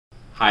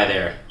Hi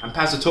there, I'm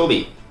Pastor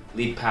Toby,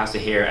 lead pastor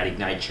here at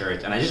Ignite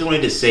Church, and I just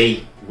wanted to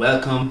say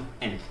welcome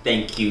and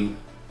thank you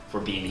for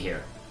being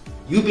here.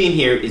 You being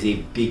here is a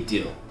big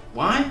deal.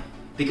 Why?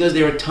 Because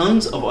there are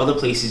tons of other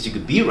places you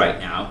could be right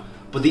now,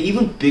 but the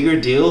even bigger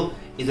deal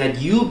is that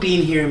you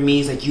being here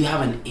means that you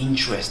have an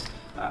interest,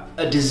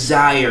 a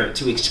desire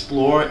to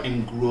explore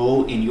and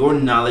grow in your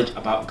knowledge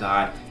about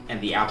God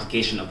and the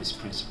application of His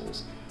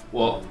principles.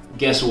 Well,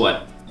 guess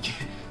what?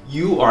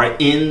 You are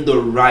in the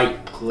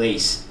right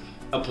place.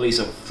 A place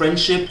of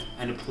friendship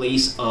and a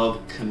place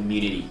of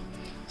community.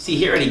 See,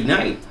 here at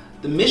Ignite,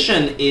 the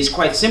mission is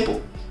quite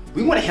simple.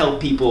 We want to help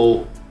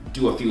people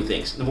do a few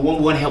things. Number one,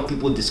 we want to help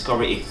people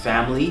discover a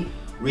family,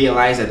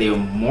 realize that they are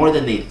more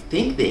than they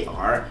think they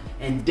are,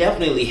 and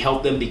definitely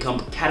help them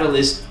become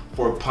catalysts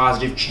for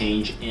positive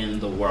change in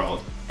the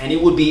world. And it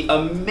would be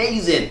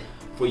amazing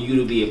for you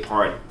to be a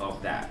part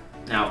of that.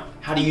 Now,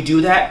 how do you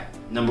do that?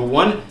 Number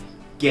one,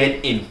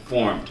 get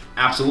informed.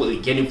 Absolutely,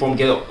 get informed,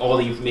 get all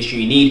the information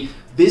you need.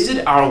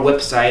 Visit our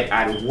website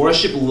at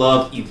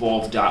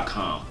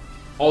worshiploveevolve.com.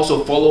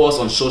 Also follow us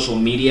on social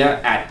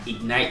media at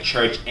Ignite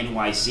Church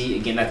NYC.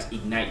 Again, that's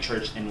Ignite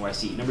Church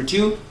NYC. Number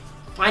two,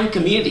 find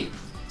community.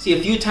 See,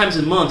 a few times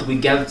a month we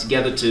gather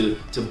together to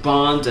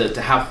bond,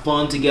 to have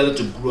fun together,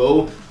 to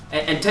grow.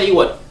 And tell you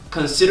what,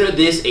 consider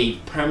this a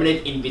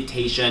permanent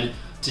invitation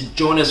to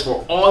join us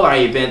for all our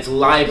events,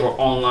 live or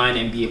online,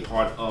 and be a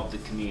part of the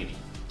community.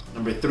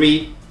 Number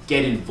three,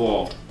 get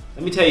involved.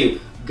 Let me tell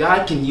you,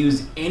 God can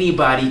use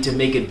anybody to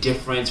make a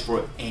difference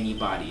for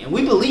anybody. And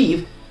we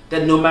believe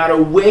that no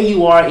matter where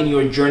you are in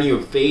your journey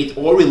of faith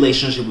or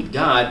relationship with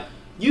God,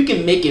 you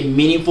can make a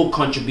meaningful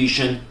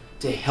contribution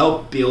to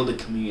help build a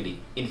community.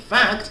 In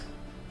fact,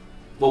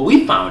 what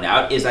we found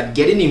out is that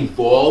getting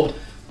involved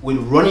with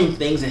running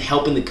things and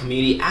helping the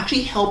community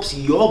actually helps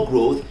your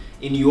growth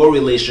in your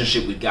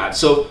relationship with God.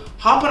 So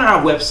hop on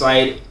our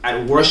website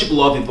at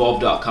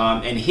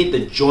worshiploveevolve.com and hit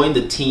the join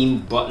the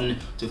team button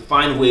to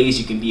find ways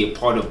you can be a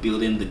part of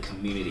building the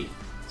community.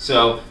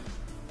 So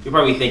you're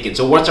probably thinking,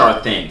 so what's our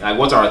thing? Like,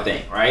 what's our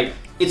thing, right?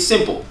 It's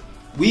simple.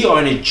 We are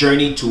on a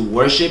journey to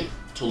worship,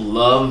 to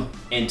love,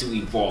 and to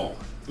evolve.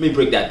 Let me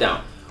break that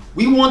down.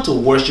 We want to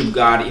worship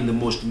God in the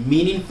most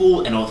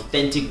meaningful and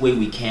authentic way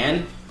we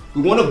can.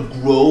 We want to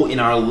grow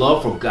in our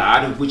love for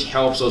God, which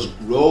helps us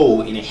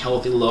grow in a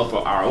healthy love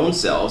for our own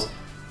selves.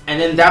 And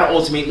then that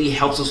ultimately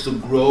helps us to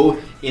grow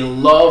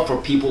in love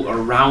for people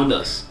around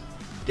us.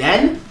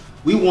 Then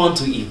we want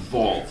to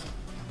evolve.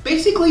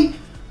 Basically,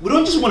 we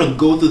don't just want to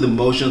go through the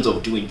motions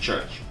of doing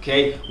church,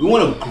 okay? We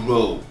want to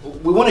grow.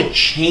 We want to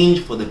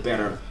change for the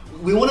better.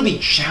 We want to be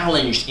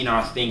challenged in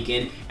our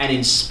thinking and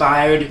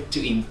inspired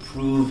to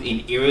improve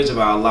in areas of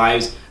our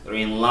lives that are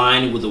in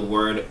line with the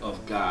Word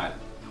of God.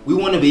 We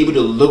want to be able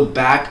to look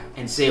back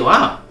and say,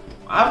 wow,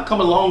 I've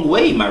come a long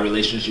way in my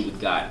relationship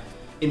with God,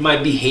 in my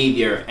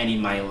behavior, and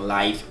in my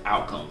life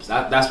outcomes.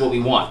 That's what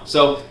we want.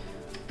 So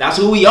that's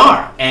who we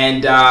are.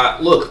 And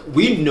look,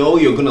 we know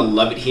you're going to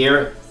love it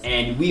here.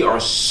 And we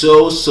are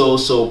so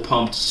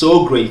pumped,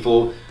 so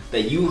grateful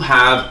that you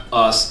have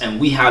us and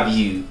we have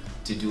you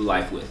to do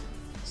life with.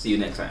 See you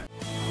next time.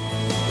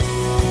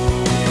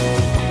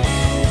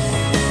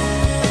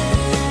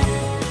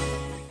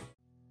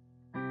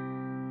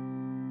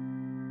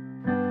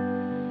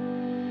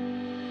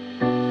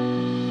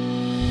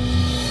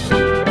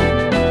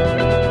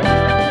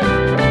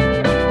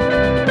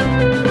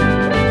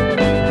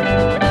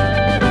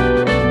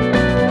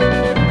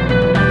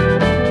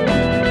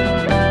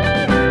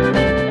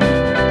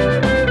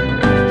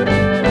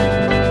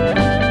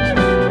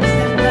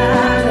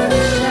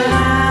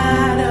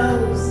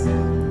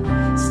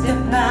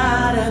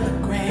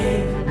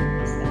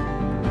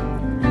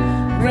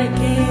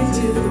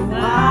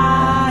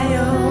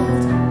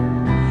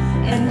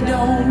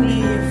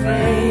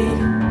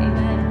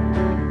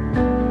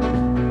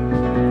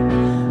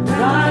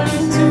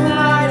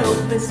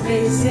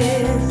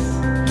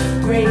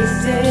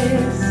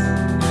 Graces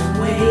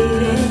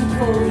waiting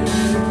for you.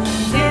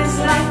 It's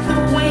like the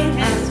weight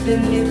has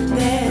been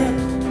lifted.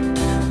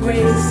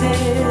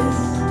 Graces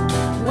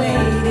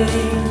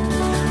waiting.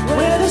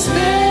 Where the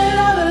Spirit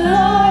of the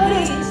Lord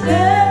is,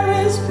 there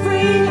is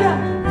freedom.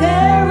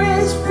 There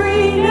is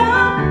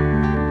freedom.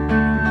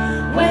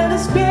 Where the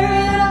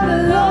Spirit of the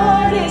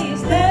Lord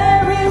is,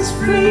 there is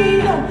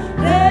freedom.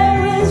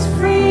 There is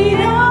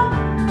freedom.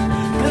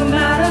 Come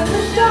out of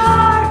the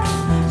dark,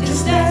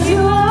 just as you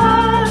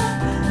are,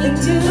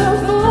 into the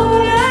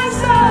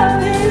fullness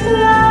of His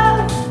love.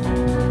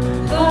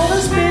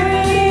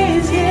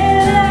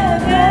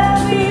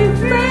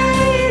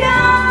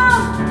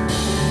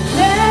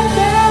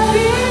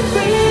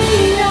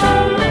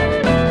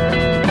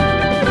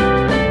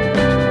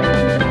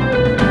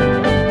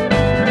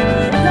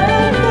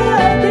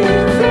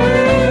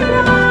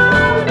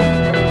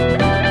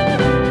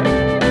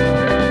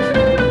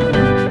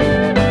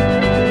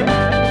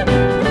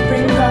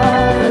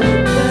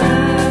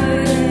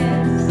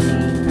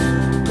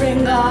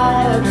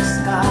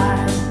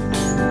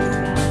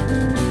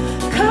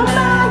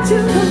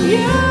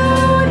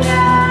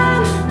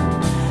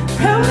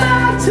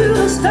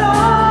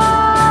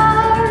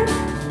 start.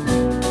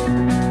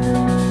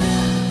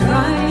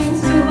 Running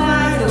to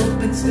wide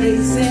open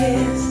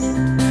spaces,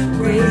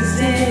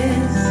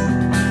 races,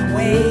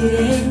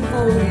 waiting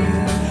for you.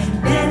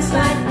 Dance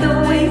like the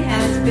weight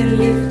has been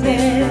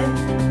lifted.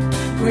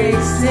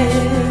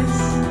 Graces,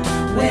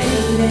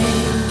 waiting.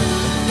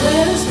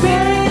 Where the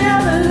Spirit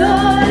of the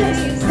Lord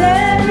is,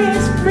 there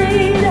is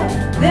freedom.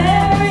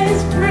 There is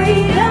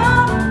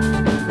freedom.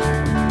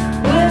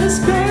 Where the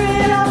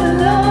Spirit of the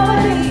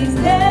Lord is,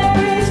 there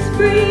is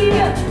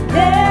freedom.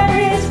 There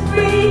is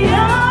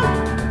freedom.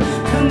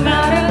 Come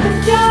out of the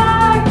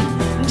dark,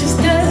 just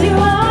as you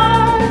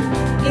are,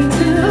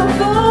 into the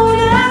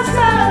fullness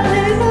of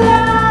His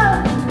love.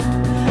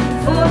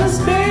 For the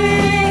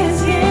Spirit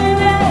is here,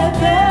 let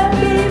there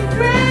be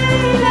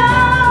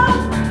freedom.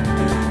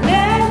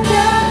 Let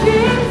there be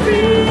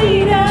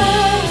freedom.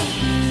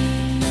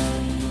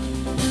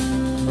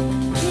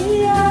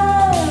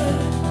 Yeah.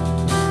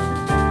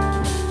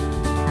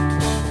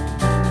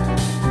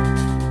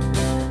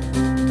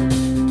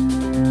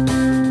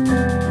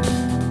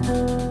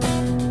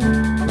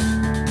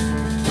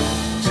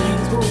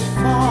 Chains will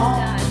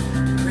fall,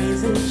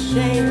 praise and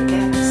shake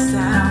at the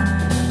sound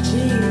of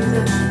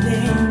Jesus'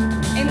 name.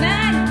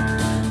 Amen.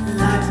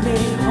 Lives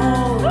made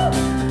whole,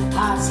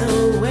 hearts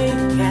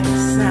awake at the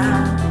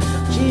sound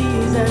of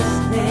Jesus'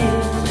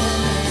 name.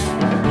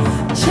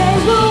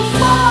 Chains will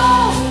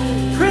fall,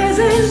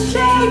 prisons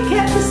shake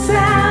at the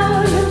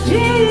sound of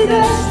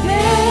Jesus'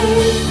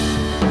 name.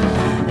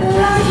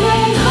 Lives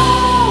made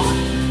whole,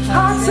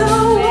 hearts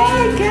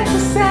awake at the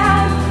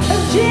sound of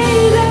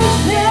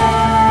Jesus' name.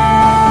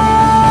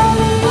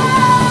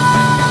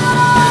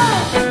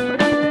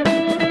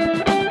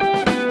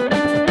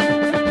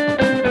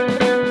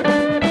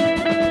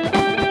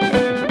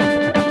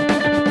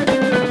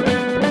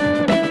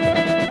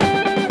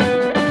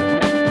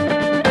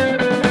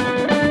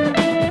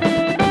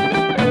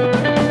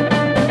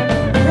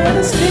 Where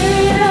the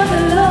Spirit of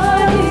the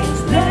Lord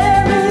is,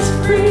 there is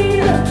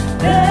freedom.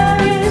 There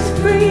is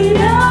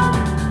freedom.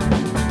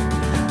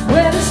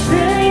 Where the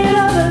Spirit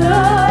of the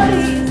Lord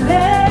is,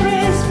 there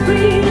is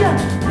freedom.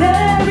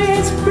 There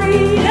is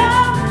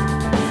freedom.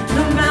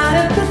 Come out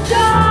of the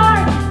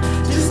dark,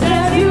 just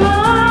as you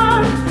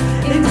are,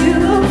 into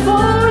the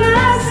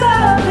fullness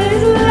of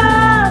His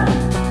love.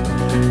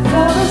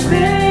 For the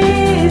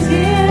Spirit is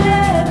here,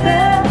 let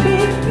there be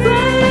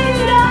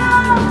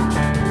freedom.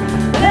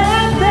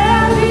 Let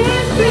there be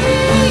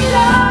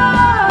freedom.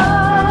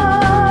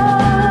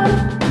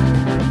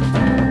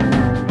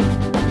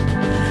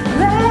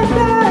 Let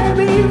there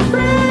be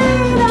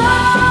freedom.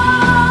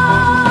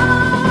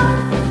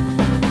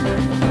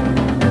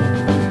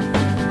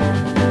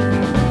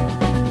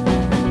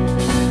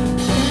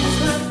 Just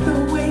like the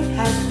weight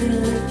has been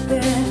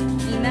lifted,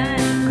 Amen.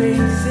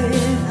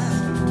 graces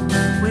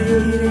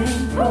waiting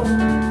for.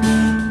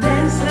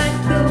 Dance like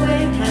the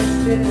weight has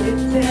been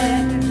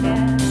lifted.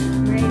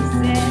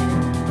 Graces,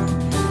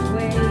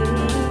 waiting for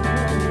you.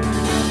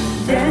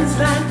 Dance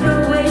like the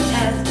weight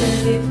has been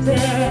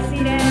lifted.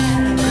 See that?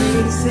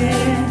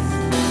 Graces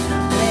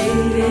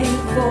waiting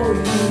for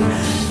you.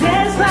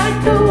 Dance like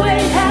the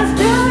weight has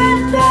been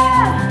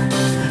lifted.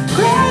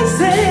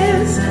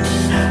 Graces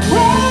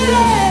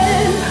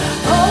waiting.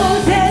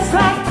 Oh, dance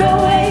like the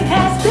weight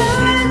has been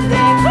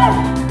lifted.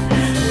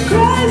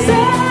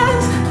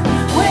 Graces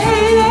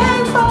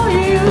waiting for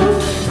you.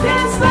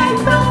 Dance like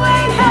the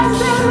weight has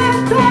been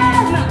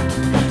lifted.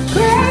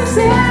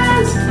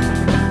 Graces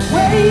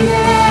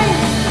waiting.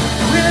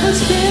 Where the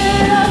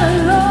Spirit of the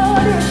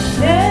Lord is,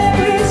 there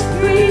is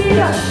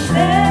freedom.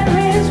 There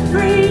is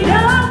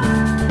freedom.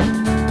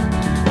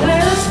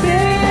 Where the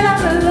Spirit of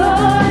the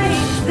Lord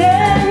is,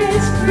 there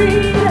is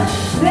freedom.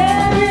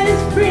 There is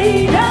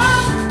freedom.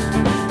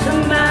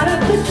 Come out of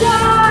the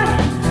dark,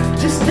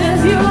 just as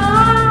you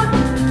are,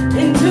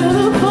 into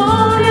the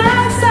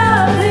fullness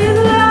of His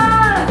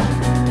love.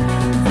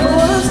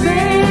 For the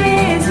Spirit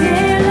is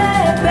here,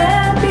 let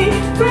there be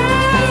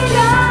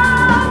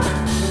freedom.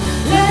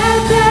 Let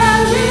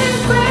there be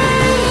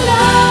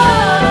freedom.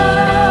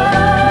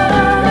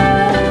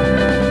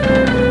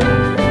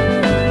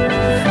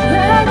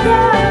 Let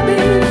there be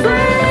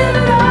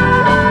freedom.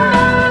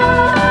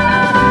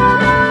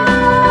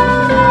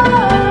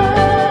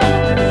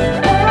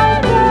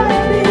 Let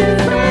there be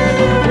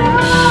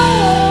freedom.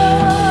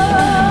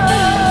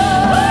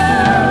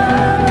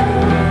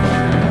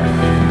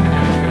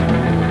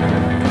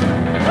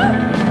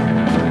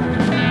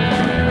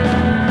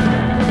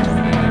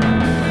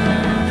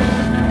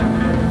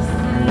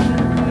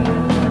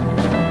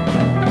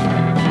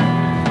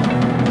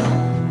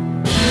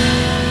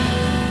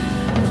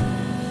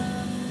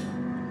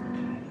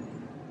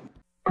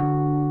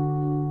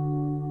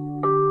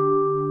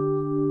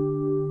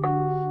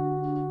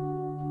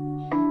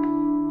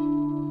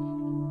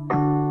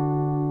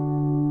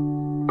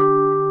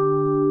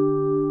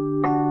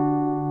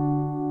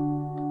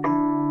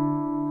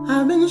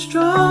 I've been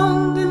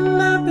strong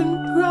and I've been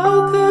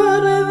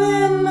broken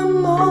within a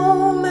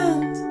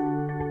moment.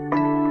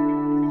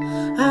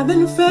 I've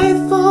been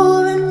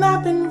faithful and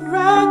I've been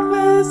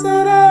reckless.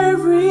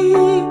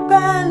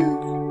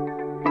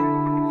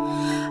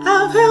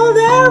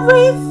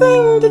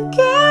 everything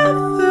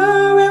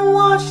together and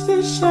watched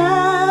it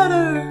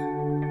shatter.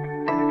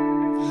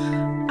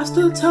 I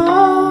stood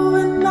tall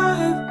and I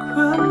have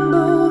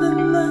crumbled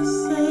in the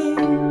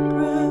same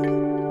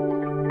breath.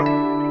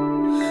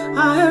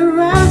 I have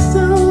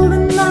wrestled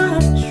and I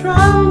have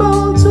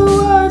trembled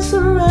towards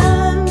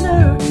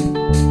surrender.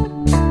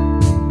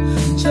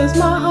 Chased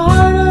my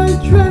heart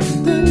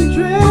adrift and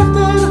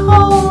drifted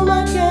home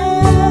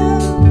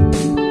again.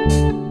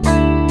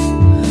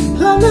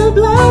 Plummeted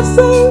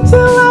blessing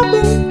till I've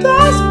been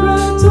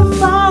desperate to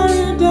find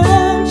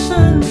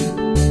redemption.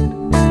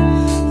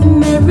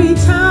 And every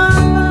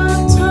time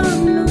I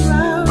turn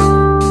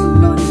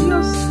around, Lord,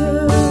 you're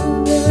still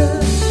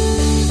there.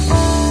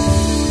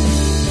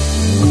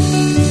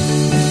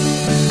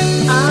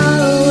 I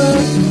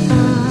was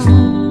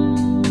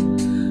found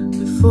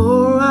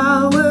before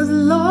I was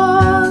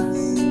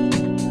lost.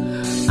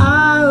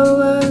 I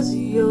was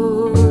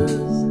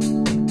yours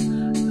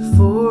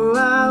before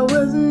I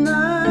was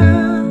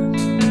not.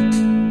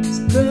 It's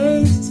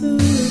grace to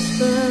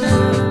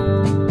spare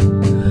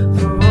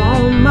for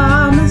all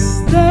my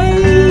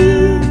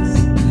mistakes,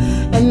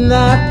 and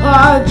that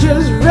part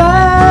just wrecks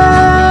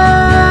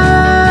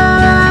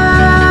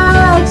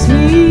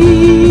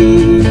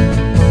me.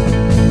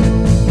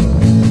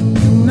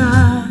 And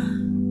I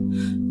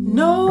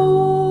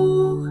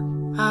know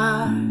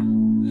I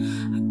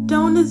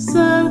don't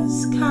deserve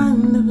this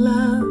kind of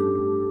love,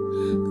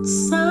 but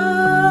somehow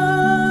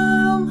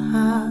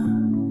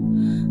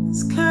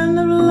this kind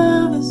of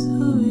love is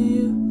who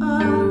you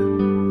are.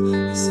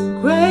 It's a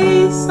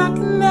grace I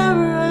can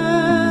never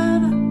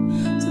add up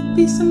to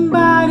be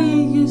somebody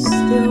you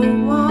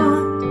still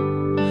want.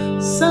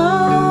 Somehow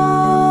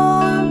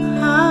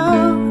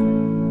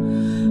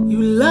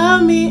you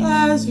love me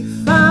as you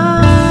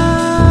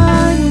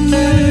find me.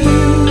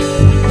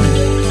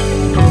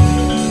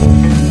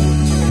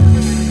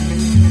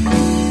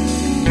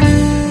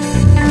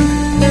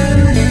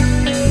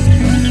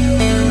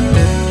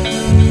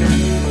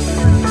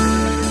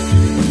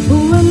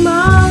 Who am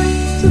I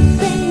to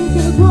think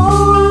your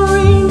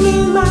glory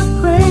means my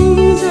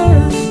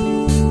praises?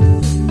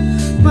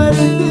 But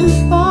if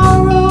this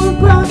borrowed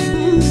breath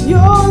is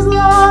yours,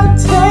 Lord,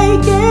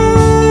 take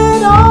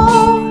it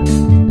all.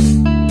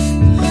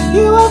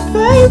 You are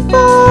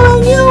faithful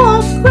and you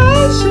are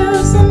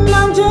gracious, and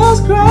I'm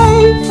just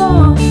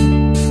grateful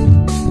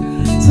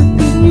to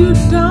think you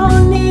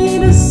don't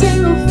need a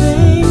single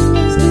thing.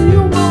 Is do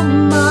you want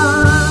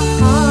my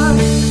heart?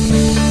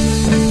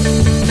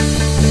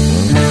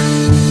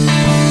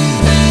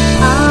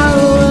 I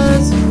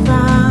was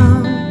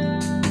found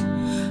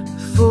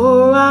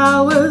before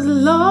I was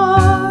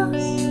lost.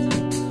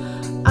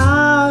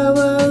 I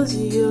was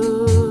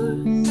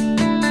yours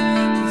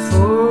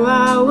before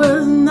I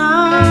was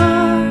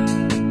not.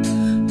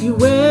 You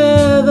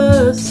wear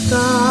the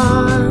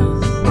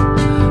scars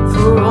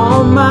for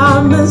all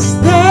my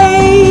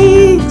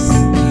mistakes,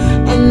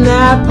 and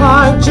that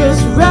part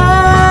just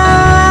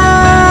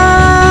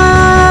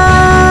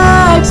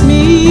wrecks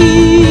me.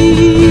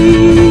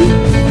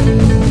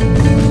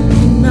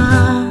 And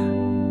I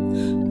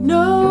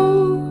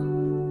know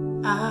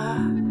I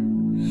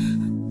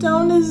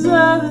don't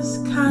deserve this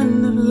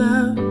kind of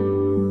love,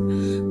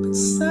 but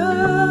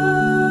somehow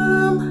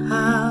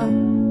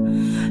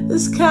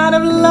this kind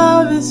of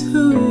love is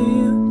who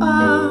you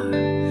are.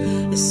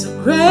 It's a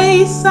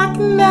grace I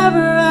can never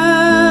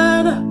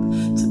add up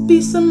to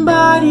be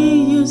somebody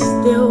you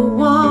still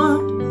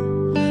want.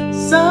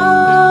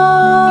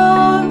 Somehow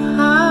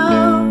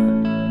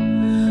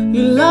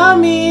you love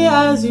me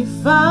as you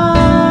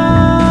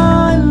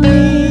find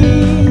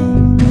me.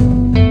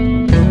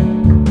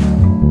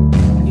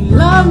 You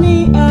love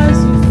me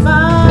as you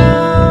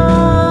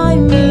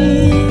find me.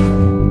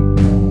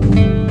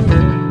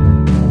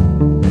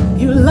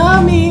 You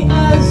love me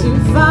as you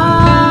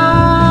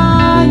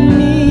find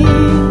me.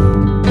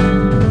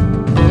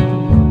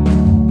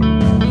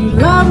 You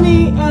love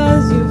me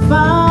as you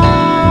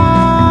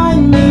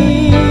find me.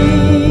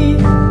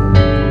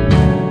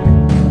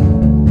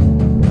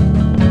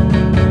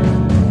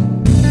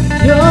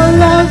 Your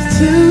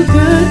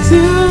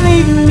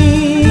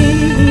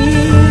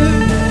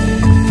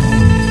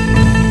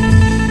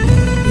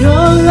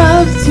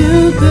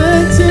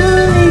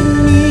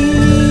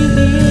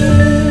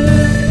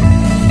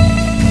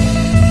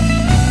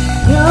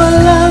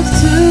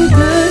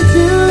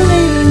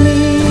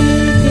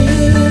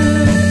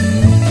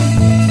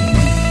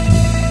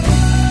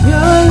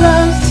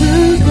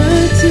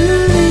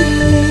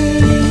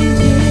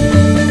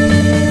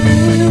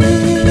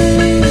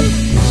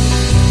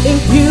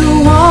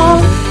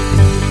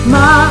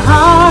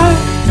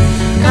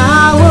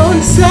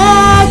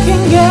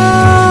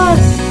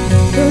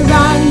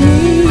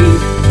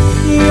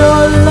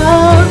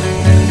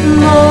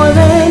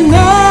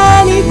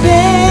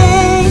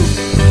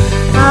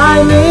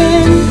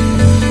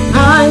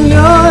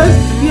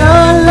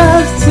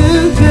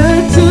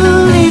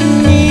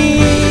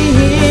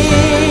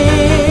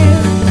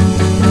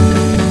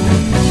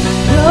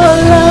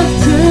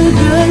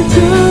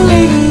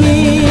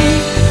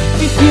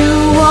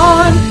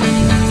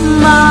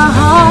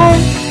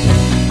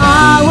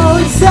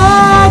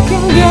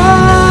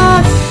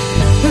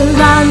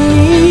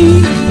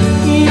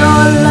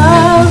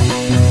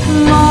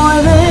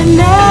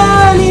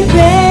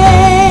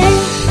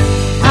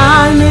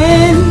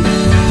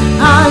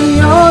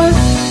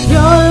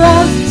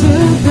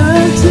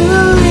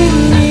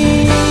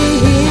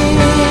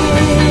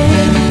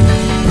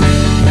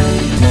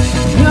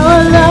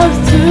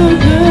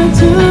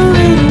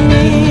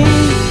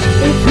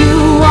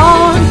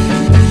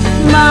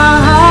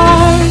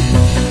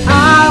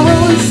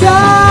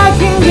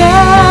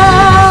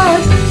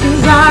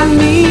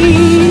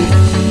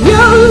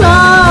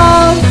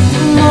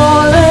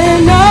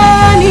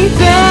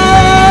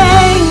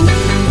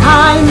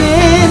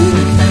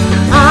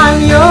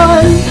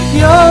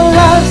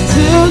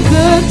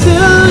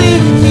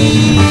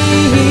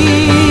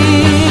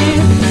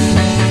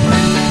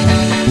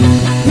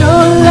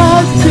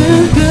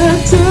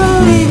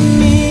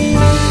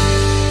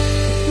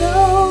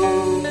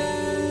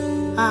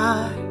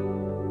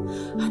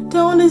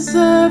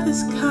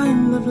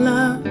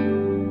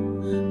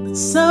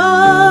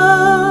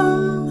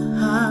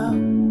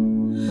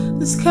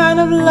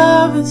of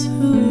love is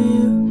who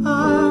you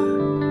are.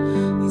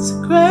 It's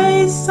a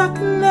grace I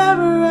can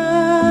never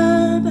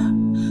add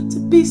up to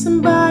be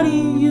somebody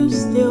you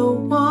still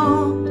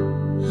want.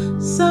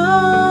 Somehow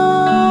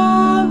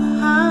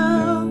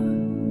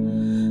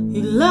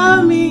you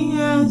love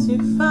me as you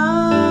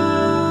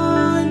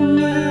find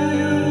me.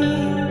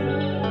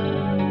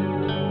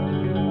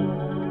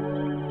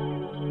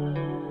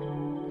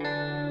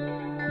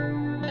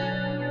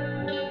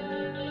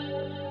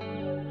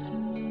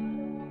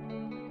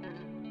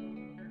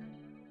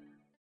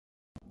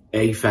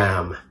 Hey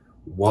fam,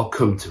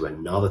 welcome to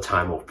another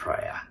time of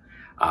prayer.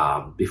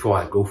 Before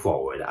I go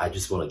forward, I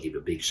just want to give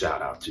a big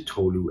shout out to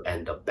Tolu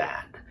and the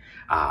band.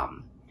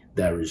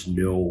 There is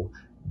no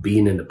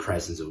being in the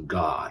presence of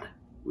God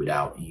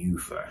without you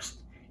first.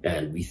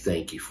 And we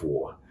thank you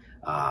for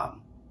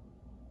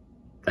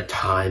the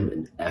time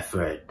and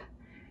effort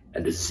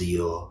and the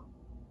zeal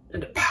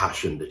and the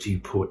passion that you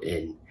put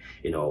in,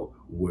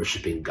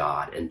 worshiping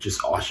God and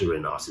just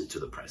ushering us into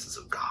the presence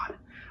of God.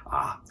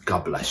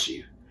 God bless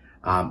you.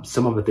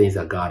 Some of the things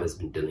that God has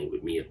been dealing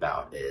with me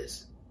about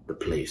is the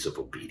place of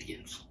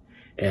obedience.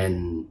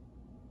 And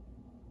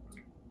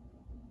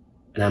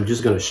I'm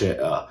just going to share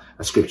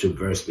a scripture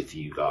verse with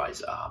you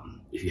guys.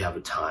 If you have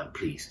a time,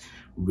 please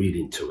read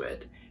into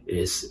it. It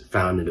is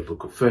found in the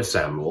book of 1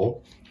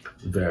 Samuel,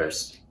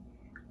 verse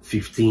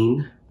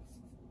 15.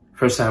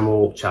 1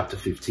 Samuel chapter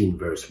 15,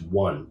 verse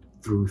 1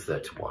 through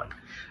 31.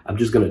 I'm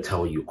just going to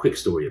tell you a quick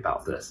story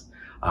about this.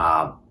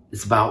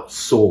 It's about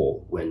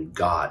Saul when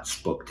God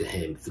spoke to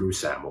him through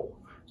Samuel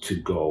to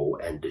go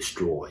and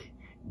destroy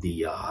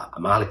the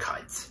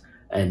Amalekites.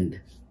 And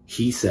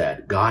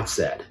God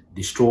said,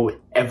 destroy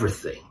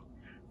everything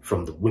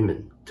from the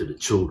women to the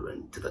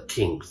children, to the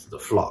kings, to the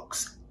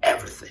flocks,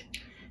 everything.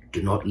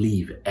 Do not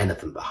leave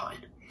anything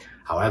behind.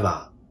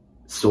 However,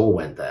 Saul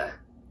went there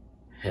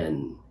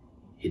and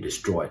he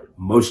destroyed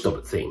most of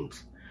the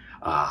things.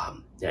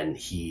 And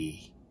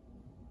he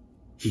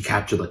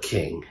captured the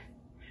king.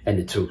 And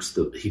he took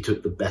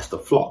the best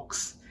of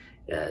flocks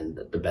and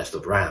the best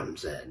of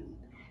rams and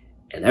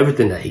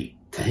everything that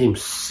to him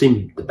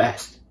seemed the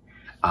best,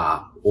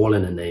 all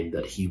in the name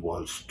that he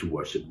wants to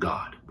worship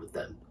God with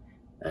them.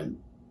 And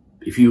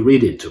if you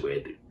read into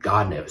it,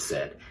 God never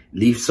said,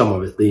 leave some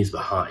of the things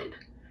behind.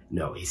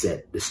 No, he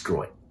said,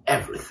 destroy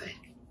everything.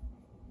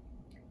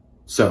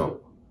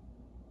 So,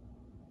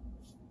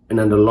 and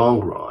in the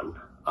long run,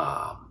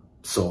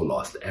 Saul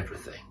lost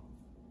everything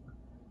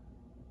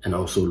and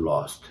also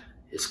lost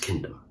his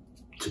kingdom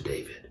to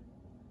David.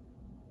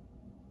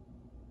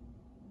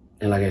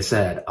 And like I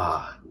said,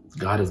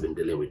 God has been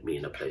dealing with me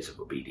in a place of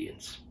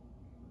obedience.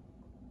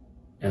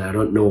 And I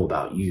don't know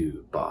about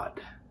you, but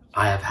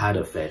I have had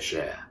a fair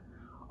share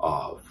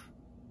of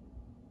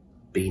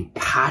being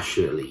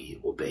partially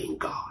obeying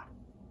God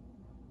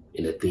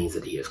in the things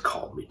that he has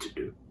called me to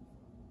do.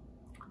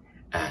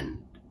 And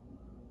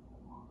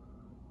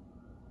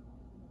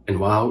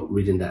while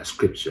reading that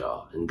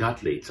scripture, and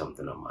God laid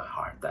something on my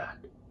heart that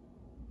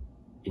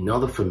in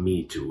order for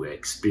me to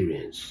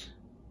experience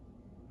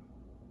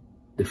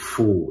the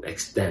full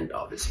extent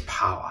of his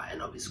power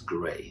and of his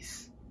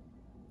grace,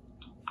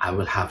 I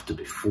will have to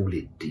be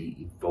fully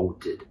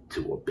devoted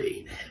to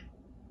obeying him.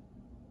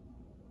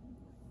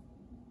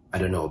 I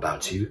don't know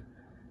about you.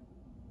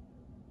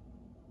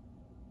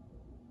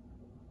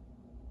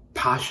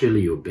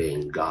 Partially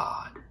obeying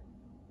God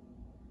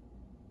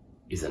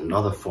is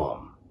another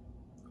form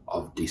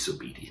of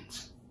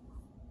disobedience.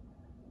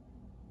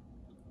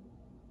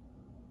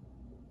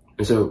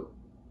 And so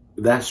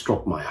that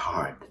struck my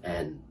heart,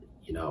 and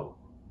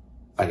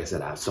like I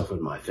said, I've suffered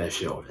my fair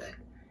share of it,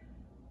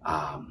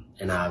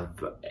 and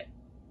I've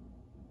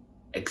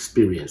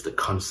experienced the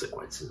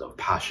consequences of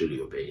partially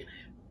obeying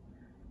him.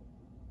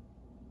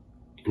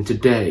 And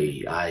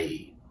today,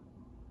 I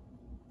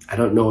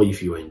don't know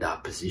if you're in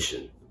that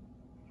position,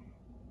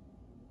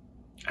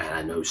 and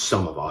I know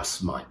some of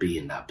us might be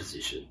in that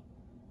position.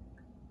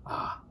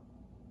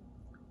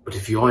 But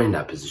if you are in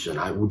that position,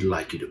 I would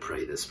like you to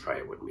pray this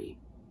prayer with me.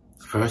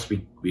 First,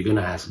 we're going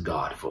to ask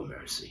God for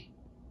mercy,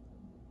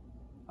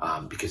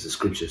 because the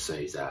scripture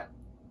says that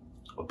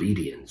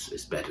obedience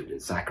is better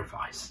than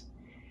sacrifice.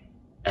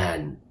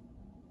 And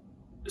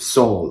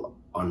Saul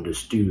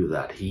understood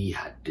that he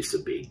had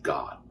disobeyed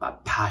God by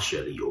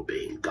partially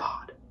obeying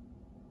God.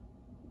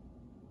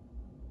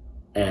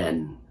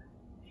 And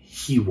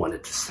he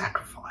wanted to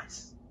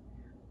sacrifice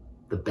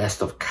the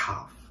best of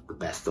calf, the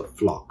best of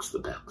flocks, the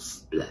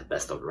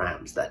best of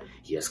rams that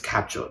he has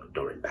captured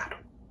during battle.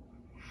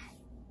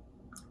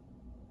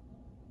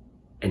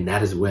 And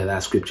that is where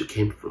that scripture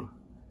came from,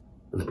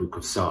 in the book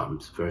of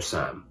Psalms, 1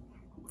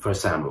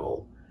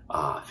 Samuel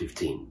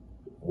 15,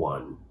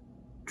 1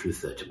 through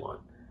 31.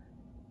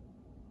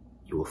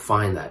 You will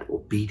find that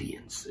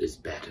obedience is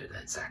better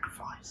than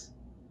sacrifice.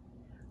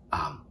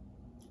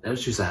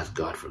 Let's just ask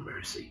God for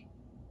mercy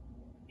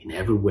in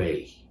every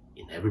way,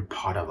 in every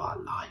part of our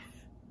life,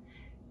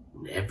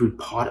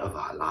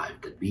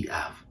 that we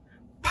have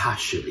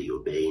partially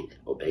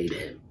obeyed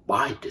him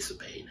by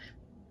disobeying him.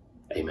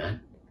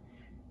 Amen.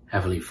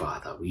 Heavenly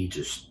Father, we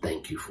just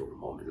thank you for a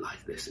moment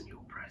like this in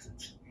your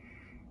presence.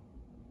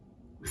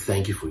 We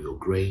thank you for your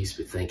grace.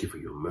 We thank you for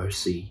your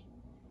mercy.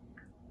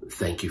 We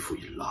thank you for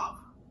your love.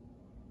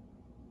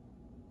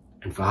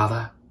 And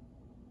Father,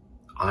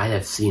 I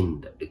have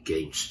sinned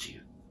against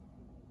you,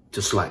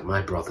 just like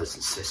my brothers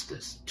and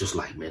sisters, just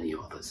like many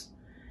others,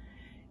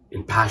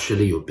 in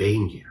partially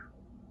obeying you,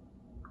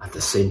 at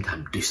the same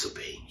time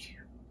disobeying you.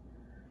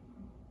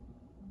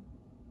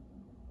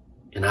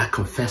 And I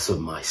confess of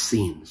my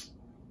sins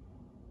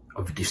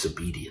of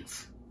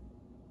disobedience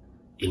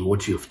in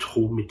what you have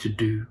told me to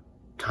do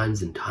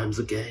times and times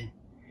again.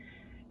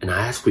 And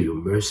I ask for your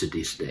mercy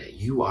this day.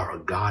 You are a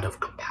God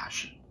of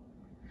compassion.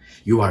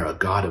 You are a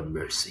God of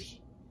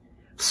mercy.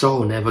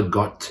 Saul never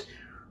got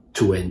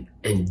to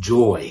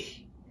enjoy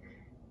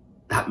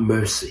that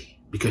mercy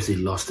because he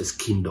lost his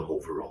kingdom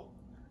overall.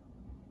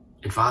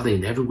 And Father,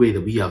 in every way that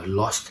we have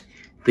lost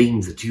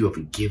things that you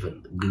have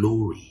given,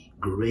 glory,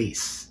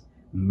 grace,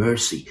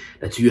 mercy,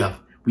 that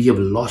we have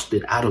lost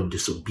it out of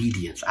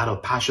disobedience, out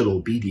of partial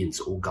obedience,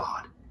 oh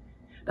God,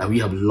 that we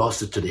have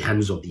lost it to the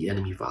hands of the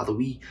enemy. Father,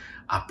 we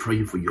are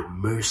praying for your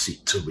mercy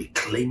to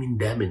reclaiming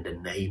them in the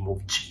name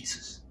of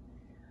Jesus.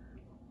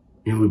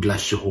 And we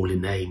bless your holy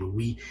name.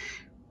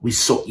 We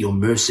sought your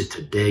mercy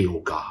today, oh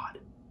God.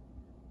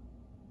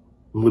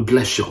 And we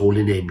bless your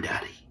holy name,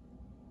 Daddy.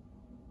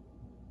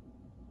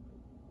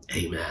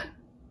 Amen.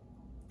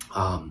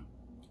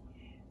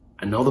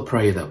 Another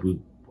prayer that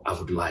I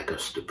would like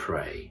us to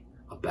pray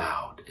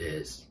about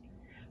is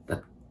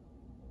that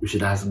we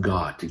should ask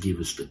God to give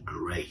us the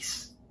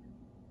grace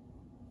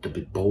to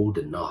be bold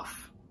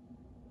enough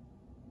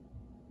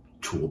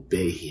to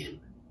obey him,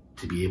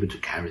 to be able to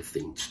carry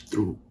things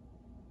through.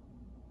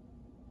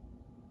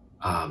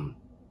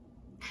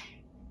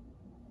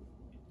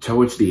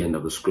 Towards the end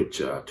of the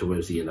scripture,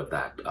 towards the end of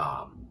that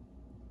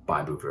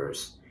Bible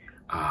verse,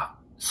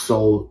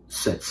 Saul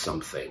said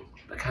something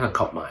that kind of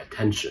caught my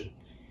attention.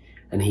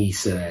 And he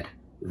said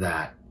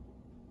that,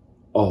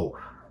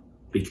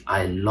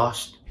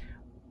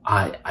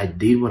 I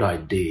did what I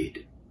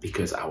did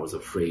because I was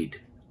afraid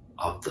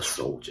of the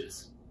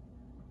soldiers.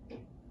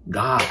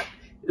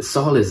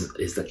 Saul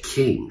is the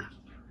king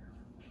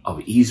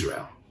of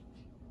Israel,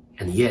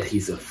 and yet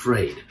he's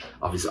afraid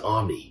of his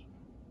army,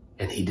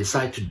 and he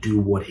decided to do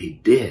what he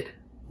did.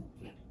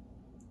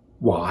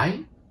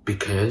 Why?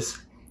 Because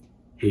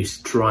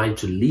he's trying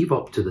to live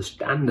up to the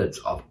standards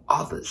of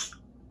others.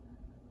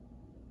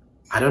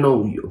 I don't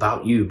know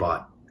about you,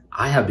 but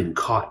I have been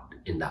caught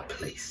in that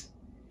place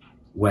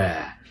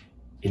where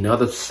in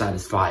order to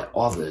satisfy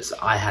others,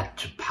 I had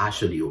to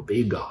partially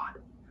obey God.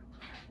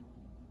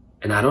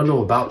 And I don't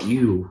know about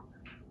you,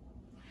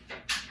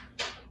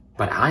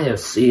 but I have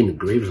seen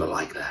graves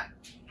like that.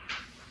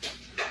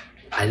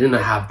 I didn't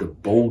have the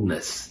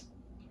boldness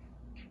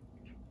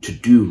to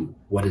do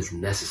what is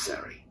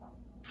necessary.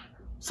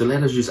 So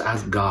let us just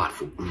ask God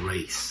for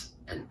grace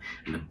and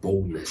the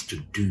boldness to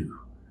do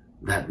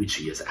that which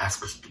he has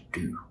asked us to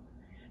do.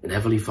 And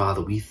Heavenly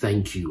Father, we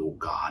thank you, O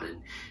God,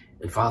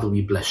 and Father,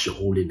 we bless your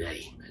holy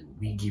name, and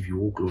we give you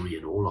all glory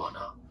and all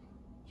honor.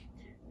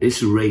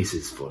 This race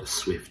is for the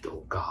swift,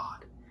 O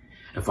God.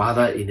 And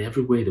Father, in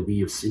every way that we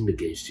have sinned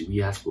against you,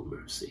 we ask for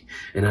mercy.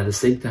 And at the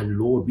same time,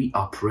 Lord, we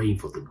are praying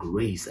for the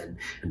grace and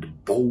the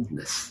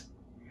boldness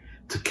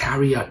to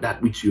carry out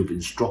that which you have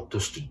instructed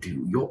us to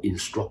do, your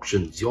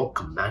instructions, your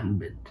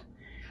commandment.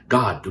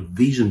 God, the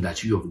vision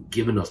that you have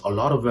given us, a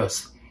lot of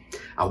us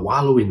are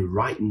wallowing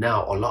right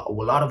now. A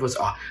lot of us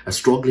are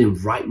struggling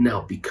right now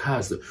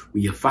because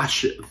we have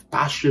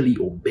partially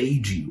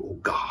obeyed you, oh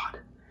God,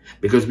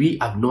 because we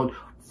have not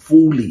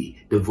fully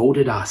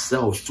devoted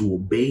ourselves to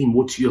obeying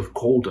what you have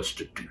called us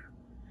to do.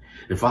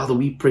 And Father,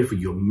 we pray for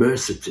your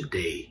mercy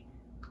today.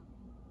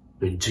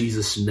 In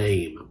Jesus'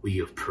 name we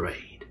have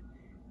prayed.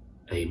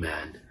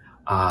 Amen.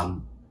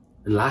 And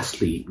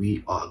lastly,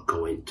 we are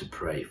going to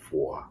pray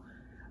for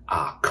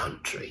our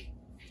country.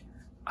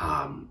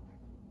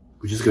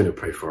 We're just going to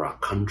pray for our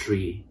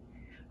country,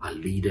 our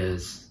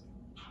leaders,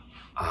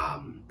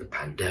 the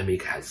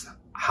pandemic,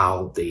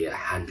 how they are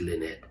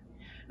handling it.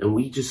 And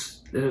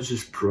let us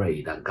just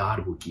pray that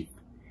God will give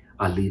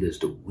our leaders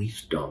the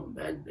wisdom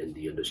and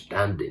the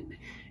understanding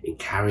in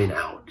carrying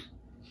out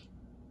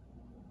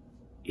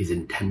his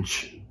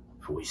intention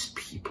for his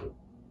people.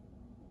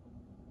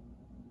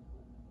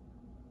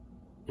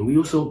 And we're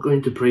also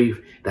going to pray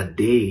that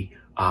they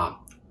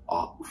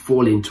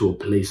fall into a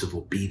place of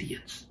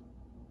obedience.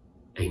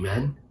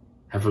 Amen.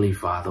 Heavenly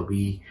Father,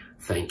 we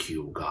thank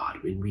you, God,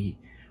 when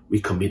we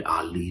commit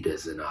our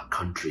leaders and our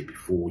country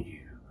before you.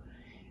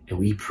 And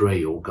we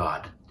pray, oh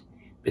God,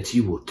 that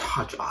you will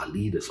touch our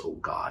leaders, oh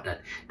God,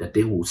 that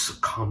they will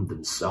succumb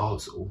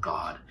themselves, oh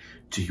God,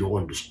 to your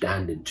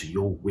understanding, to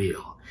your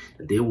will,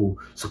 that they will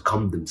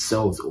succumb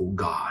themselves, oh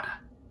God,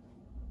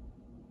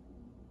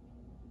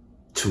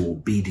 to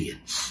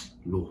obedience,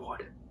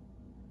 Lord,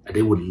 that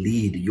they will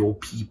lead your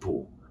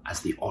people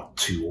as they ought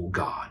to, oh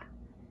God.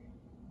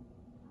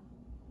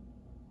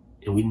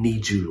 And we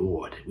need you,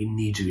 Lord. We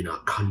need you in our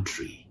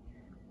country.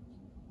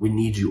 We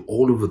need you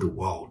all over the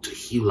world to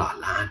heal our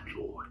land,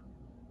 Lord.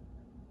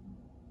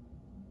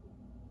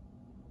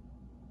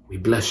 We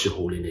bless your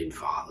holy name,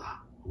 Father.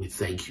 We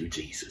thank you,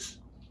 Jesus.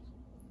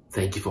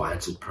 Thank you for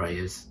answered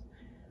prayers.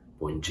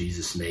 For in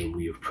Jesus' name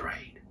we have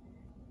prayed.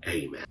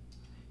 Amen.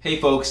 Hey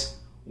folks,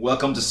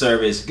 welcome to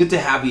service. Good to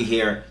have you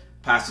here.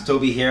 Pastor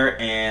Toby here,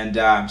 and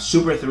I'm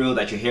super thrilled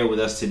that you're here with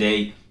us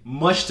today.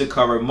 Much to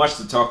cover, much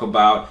to talk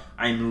about.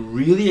 I'm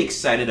really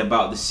excited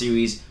about the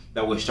series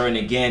that we're starting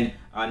again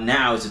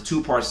now. It's a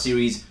two-part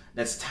series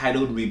that's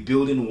titled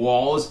Rebuilding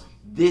Walls.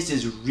 This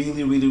is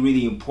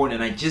really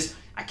important, and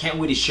I can't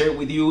wait to share it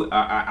with you.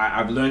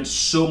 I've learned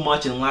so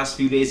much in the last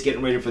few days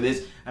getting ready for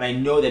this, and I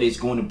know that it's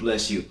going to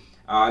bless you.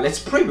 Let's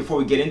pray before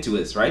we get into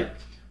this, right?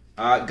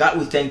 God,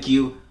 we thank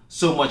you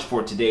so much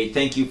for today.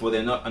 Thank you for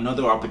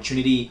another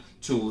opportunity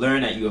to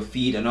learn at your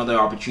feet, another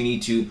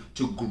opportunity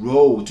to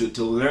grow,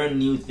 to learn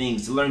new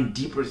things, to learn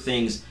deeper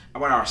things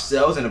about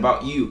ourselves and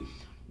about you.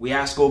 We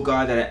ask, oh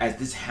God, that as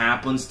this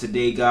happens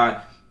today,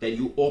 God, that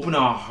you open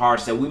our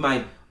hearts, that we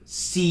might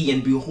see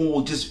and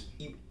behold just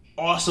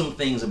awesome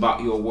things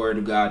about your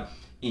word, God.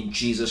 In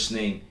Jesus'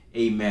 name,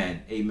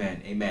 amen,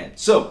 amen, amen.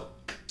 So,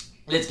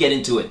 let's get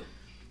into it.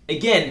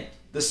 Again,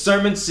 the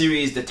sermon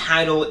series, the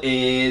title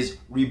is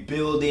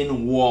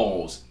Rebuilding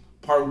Walls.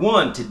 Part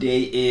 1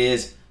 today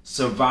is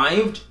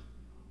Survived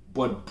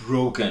but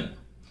Broken.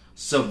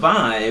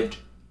 Survived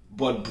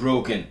but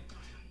broken.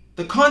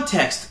 The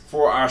context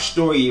for our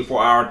story,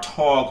 for our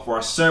talk, for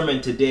our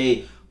sermon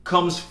today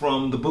comes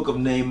from the book of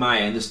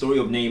Nehemiah and the story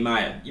of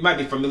Nehemiah. You might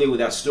be familiar with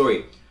that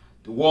story.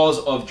 The walls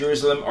of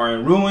Jerusalem are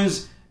in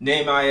ruins.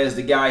 Nehemiah is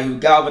the guy who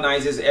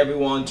galvanizes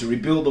everyone to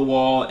rebuild the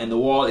wall, and the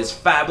wall is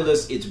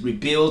fabulous. It's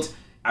rebuilt.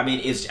 I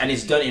mean, it's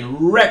done in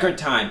record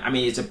time. I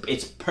mean,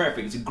 it's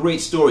perfect. It's a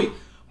great story.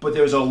 But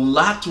there's a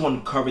lot to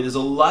uncover. There's a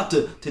lot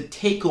to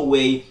take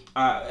away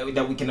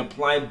that we can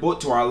apply both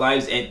to our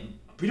lives and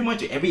pretty much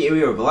to every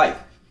area of life.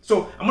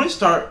 So I'm going to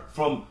start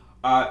from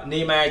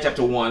Nehemiah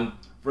chapter 1,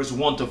 verse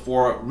 1 to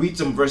 4, read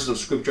some verses of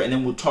scripture, and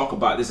then we'll talk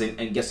about this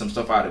and get some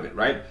stuff out of it,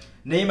 right?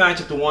 Nehemiah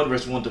chapter 1,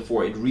 verse 1 to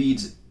 4, it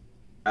reads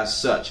as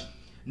such.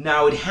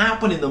 Now it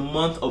happened in the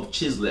month of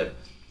Chislev,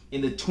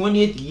 in the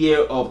 20th year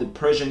of the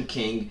Persian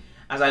king,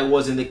 as I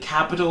was in the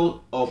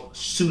capital of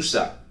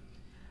Susa.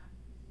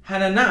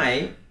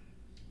 Hanani,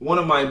 one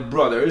of my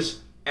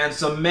brothers, and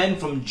some men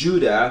from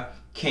Judah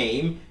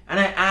came,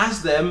 and I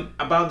asked them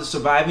about the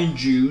surviving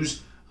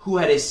Jews who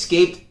had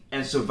escaped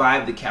and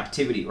survived the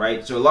captivity,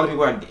 right? So a lot of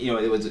people had,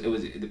 it was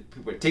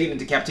people were taken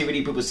into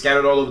captivity, people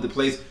scattered all over the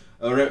place,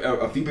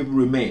 a few people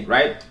remained,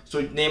 right?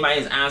 So Nehemiah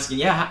is asking,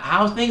 yeah,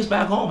 how's things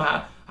back home?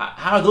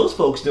 How are those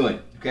folks doing?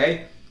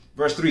 Okay?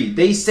 Verse 3,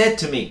 they said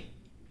to me,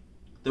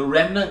 the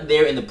remnant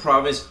there in the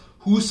province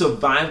who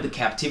survived the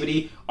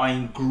captivity are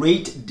in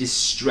great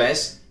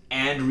distress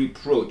and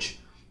reproach.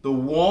 The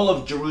wall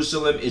of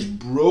Jerusalem is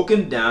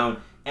broken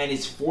down, and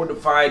its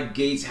fortified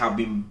gates have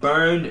been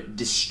burned,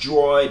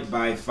 destroyed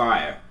by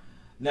fire.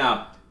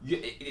 Now,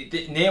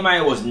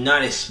 Nehemiah was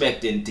not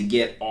expecting to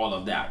get all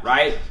of that,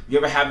 right? You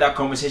ever have that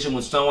conversation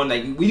with someone,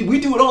 like, we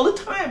do it all the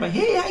time, like,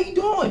 hey, how you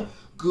doing?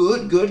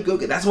 Good.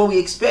 That's what we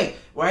expect,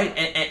 right?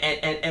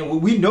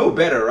 And we know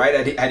better, right?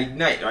 At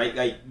Ignite, right?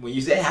 Like when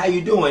you say how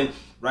you doing,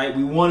 right?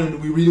 We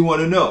really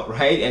want to know,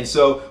 right? And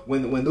so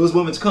when those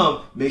moments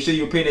come, make sure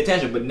you're paying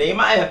attention. But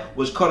Nehemiah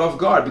was caught off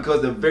guard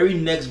because the very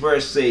next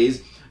verse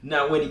says,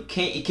 now when it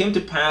came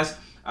to pass,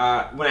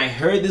 when I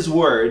heard these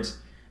words,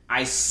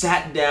 I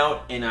sat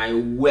down and I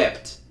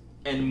wept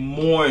and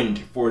mourned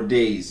for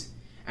days,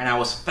 and I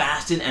was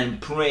fasting and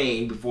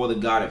praying before the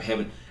God of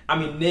heaven. I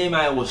mean,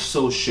 Nehemiah was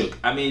so shook.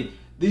 I mean,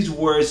 these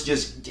words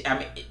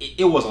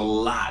it was a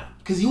lot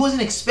because he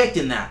wasn't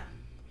expecting that.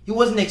 He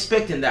wasn't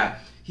expecting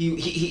that.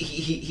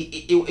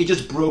 It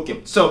just broke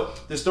him. So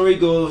the story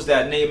goes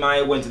that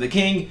Nehemiah went to the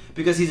king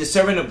because he's a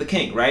servant of the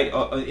king, right?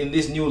 In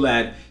this new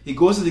land, he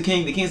goes to the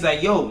king. The king's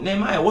like, "Yo,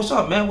 Nehemiah, what's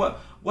up, man? Why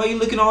are you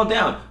looking all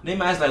down?"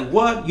 Nehemiah's like,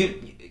 "What?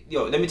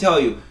 Yo, let me tell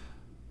you,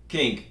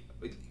 king.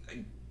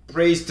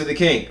 Praise to the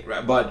king,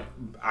 right? But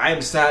I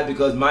am sad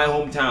because my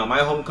hometown, my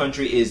home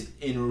country is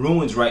in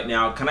ruins right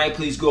now. Can I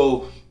please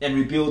go and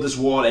rebuild this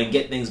wall and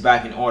get things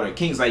back in order?"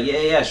 King's like,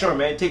 yeah, sure,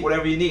 man. Take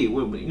whatever you need.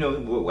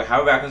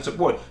 However I can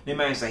support.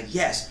 Nehemiah's like,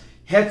 yes.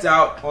 Heads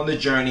out on the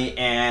journey,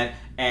 and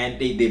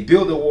they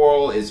build the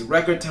wall. It's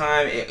record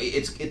time.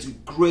 It's a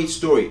great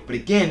story. But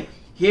again,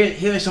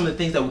 here are some of the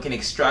things that we can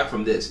extract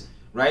from this,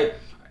 right?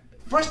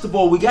 First of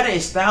all, we got to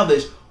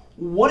establish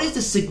what is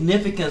the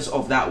significance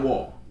of that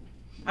wall.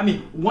 I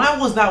mean, why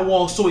was that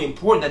wall so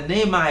important that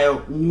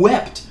Nehemiah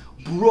wept,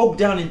 broke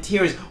down in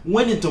tears,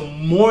 went into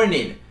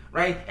mourning,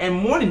 right? And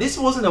mourning, this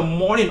wasn't a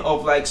mourning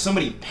of like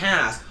somebody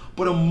passed,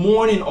 but a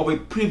mourning of a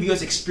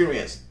previous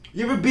experience.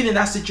 You ever been in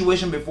that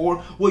situation before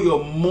where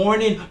you're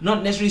mourning,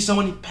 not necessarily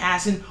someone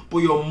passing, but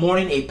you're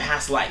mourning a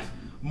past life,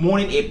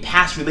 mourning a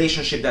past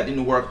relationship that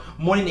didn't work,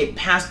 mourning a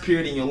past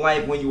period in your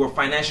life when you were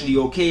financially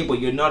okay, but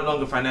you're no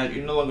longer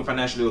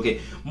financially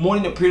okay,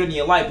 mourning a period in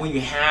your life when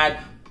you had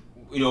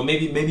you know,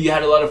 maybe you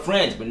had a lot of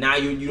friends, but now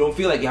you don't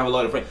feel like you have a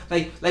lot of friends.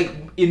 Like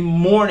in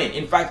mourning.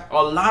 In fact,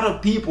 a lot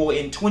of people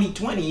in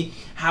 2020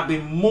 have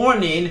been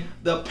mourning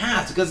the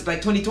past because it's like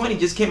 2020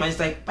 just came and it's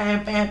like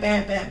bam, bam,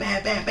 bam, bam,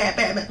 bam, bam, bam,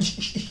 bam, bam.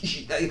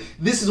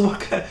 This is what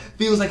kind of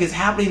feels like it's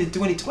happening in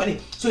 2020.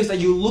 So it's like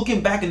you're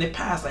looking back in the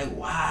past, like,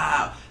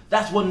 wow,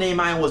 that's what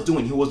Nehemiah was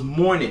doing. He was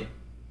mourning.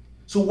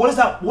 So what is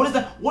that? What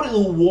do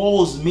the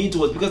walls mean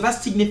to us? Because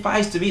that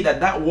signifies to me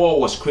that that wall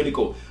was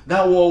critical.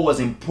 That wall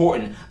was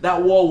important.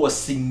 That wall was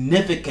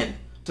significant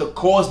to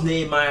cause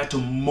Nehemiah to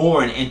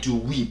mourn and to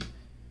weep.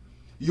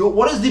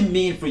 What does it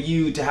mean for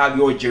you to have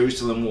your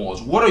Jerusalem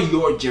walls? What are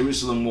your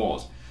Jerusalem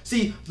walls?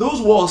 See, those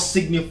walls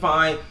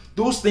signify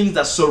those things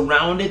that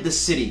surrounded the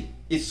city.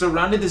 It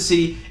surrounded the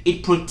city.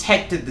 It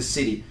protected the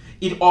city.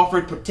 It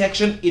offered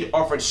protection. It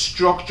offered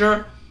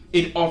structure.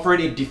 It offered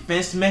a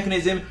defense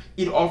mechanism.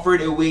 It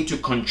offered a way to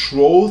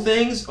control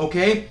things,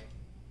 okay?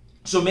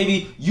 So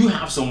maybe you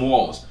have some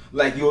walls,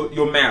 like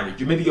your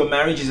marriage. Maybe your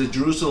marriage is a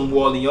Jerusalem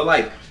wall in your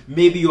life.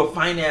 Maybe your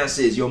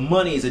finances, your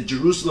money is a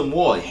Jerusalem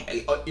wall.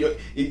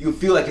 You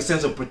feel like a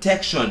sense of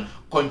protection,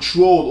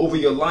 control over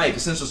your life, a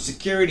sense of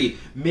security.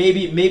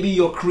 Maybe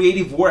your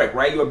creative work,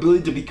 right? Your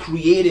ability to be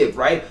creative,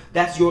 right?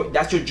 That's your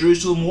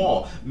Jerusalem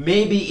wall.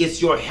 Maybe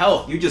it's your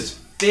health. You just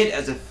fit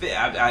as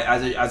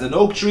an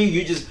oak tree.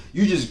 You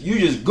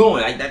just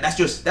going. Like that's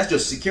your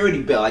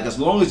security belt. Like as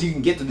long as you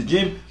can get to the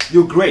gym,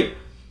 you're great.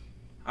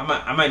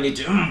 I might need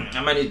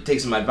to take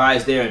some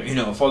advice there and, you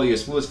know, follow your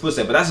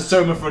footsteps. But that's a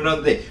sermon for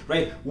another day,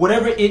 right?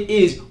 Whatever it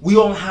is, we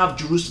all have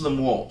Jerusalem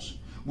walls.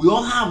 We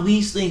all have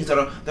these things that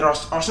are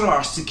sort of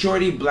our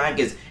security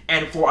blankets.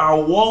 And for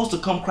our walls to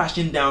come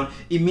crashing down,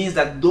 it means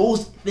that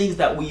those things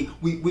that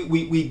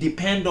we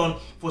depend on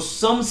for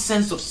some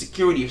sense of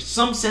security,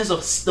 some sense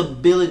of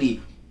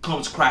stability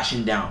comes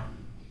crashing down.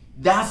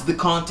 That's the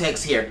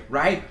context here,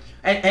 right?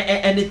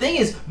 And the thing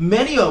is,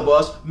 many of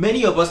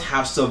us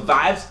have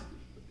survived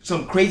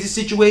some crazy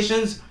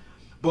situations,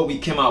 but we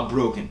came out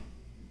broken.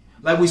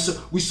 Like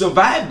we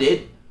survived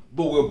it,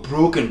 but we're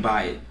broken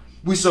by it.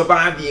 We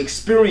survived the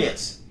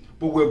experience,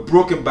 but we're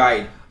broken by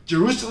it.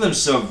 Jerusalem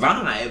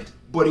survived,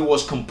 but it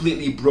was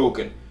completely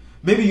broken.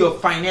 Maybe your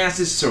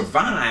finances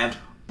survived,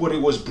 but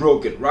it was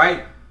broken,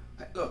 right?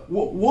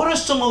 What are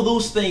some of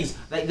those things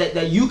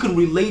that you can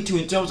relate to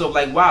in terms of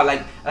like, wow,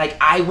 like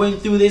I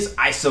went through this,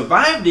 I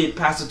survived it,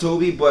 Pastor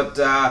Toby, but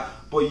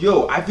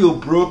yo, I feel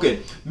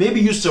broken.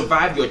 Maybe you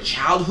survived your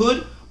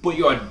childhood, but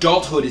your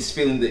adulthood is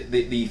feeling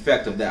the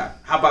effect of that.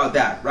 How about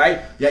that,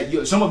 right?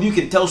 Yeah, some of you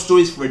can tell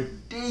stories for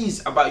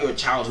days about your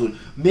childhood.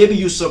 Maybe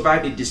you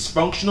survived a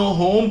dysfunctional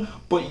home,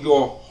 but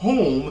your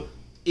home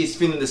is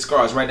feeling the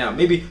scars right now.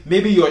 Maybe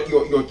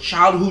your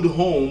childhood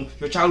home,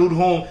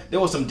 there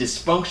was some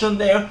dysfunction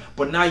there,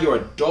 but now your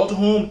adult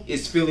home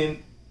is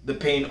feeling the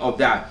pain of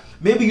that.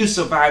 Maybe you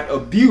survived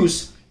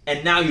abuse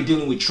and now you're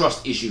dealing with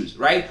trust issues,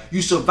 right?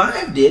 You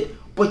survived it,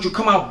 but you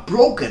come out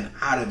broken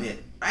out of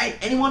it, right?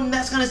 Anyone in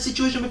that kind of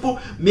situation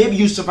before? Maybe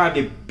you survived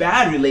a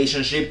bad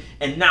relationship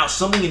and now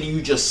something in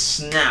you just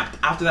snapped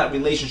after that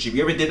relationship.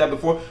 You ever did that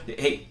before?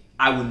 Hey,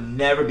 I will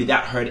never be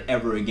that hurt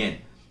ever again.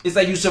 It's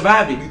like you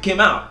survived it, you came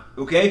out,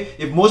 okay?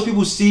 If most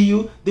people see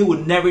you, they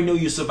would never know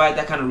you survived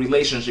that kind of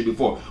relationship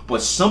before.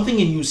 But something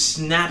in you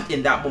snapped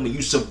in that moment.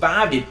 You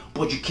survived it,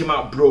 but you came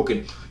out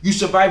broken. You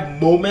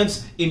survived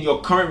moments in your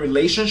current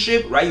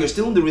relationship, right? You're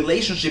still in the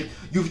relationship.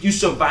 You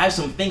survived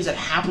some things that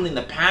happened in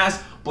the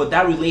past, but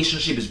that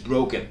relationship is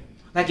broken.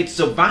 Like it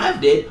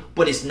survived it,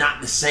 but it's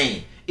not the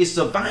same. It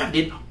survived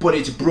it, but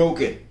it's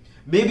broken.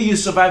 Maybe you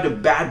survived a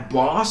bad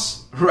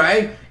boss,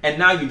 right? And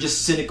now you're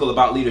just cynical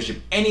about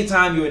leadership.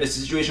 Anytime you're in a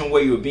situation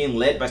where you're being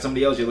led by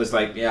somebody else, you're just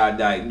like, yeah,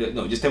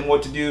 no, just tell me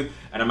what to do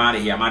and I'm out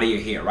of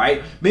here,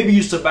 right? Maybe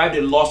you survived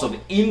a loss of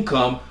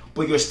income,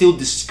 but you're still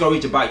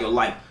discouraged about your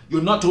life.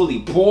 You're not totally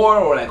poor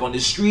or like on the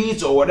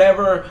streets or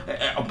whatever,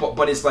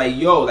 but it's like,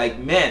 yo, like,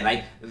 man,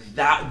 like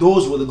that,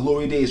 those were the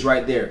glory days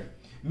right there.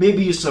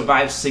 Maybe you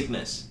survived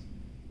sickness,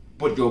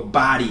 but your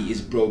body is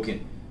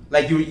broken.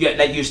 Like your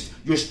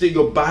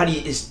body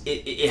is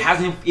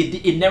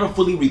it never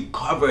fully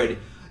recovered.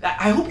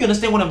 I hope you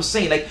understand what I'm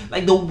saying.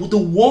 Like the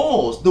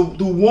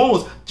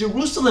walls.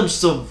 Jerusalem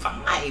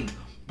survived,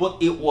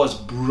 but it was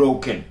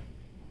broken.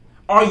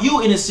 Are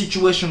you in a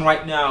situation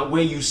right now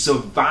where you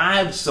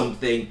survived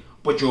something,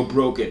 but you're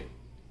broken?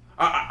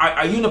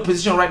 Are you in a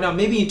position right now?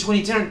 Maybe in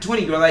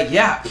 2020, you're like,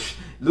 yeah,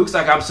 looks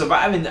like I'm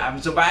surviving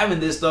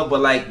this stuff,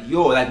 but like,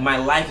 yo, like my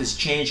life has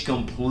changed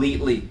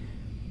completely.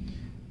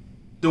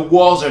 The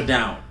walls are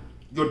down.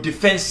 Your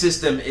defense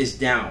system is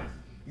down.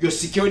 Your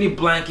security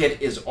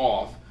blanket is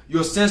off.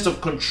 Your sense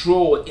of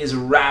control is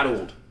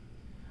rattled.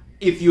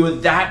 If you're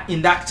in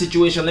that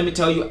situation, let me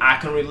tell you, I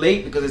can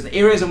relate because there's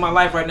areas of my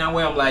life right now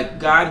where I'm like,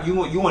 God,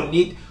 you are going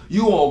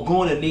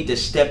to need to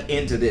step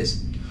into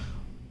this.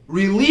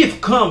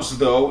 Relief comes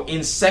though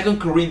in 2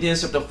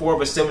 Corinthians chapter 4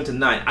 verse 7 to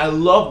 9. I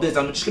love this.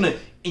 I'm just going to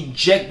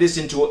inject this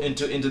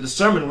into the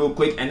sermon real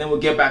quick and then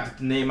we'll get back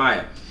to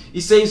Nehemiah.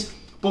 He says,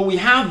 but we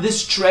have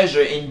this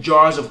treasure in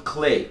jars of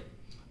clay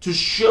to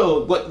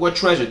show what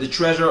treasure? The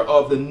treasure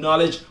of the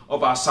knowledge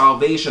of our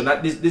salvation.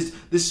 That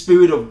this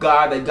Spirit of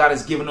God that God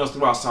has given us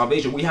through our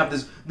salvation. We have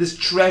this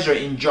treasure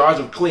in jars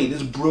of clay,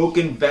 this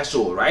broken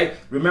vessel, right?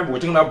 Remember, we're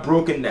talking about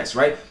brokenness,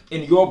 right?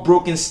 In your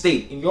broken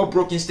state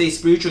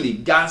spiritually,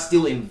 God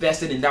still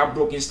invested in that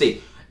broken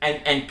state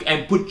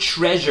and put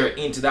treasure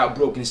into that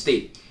broken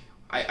state.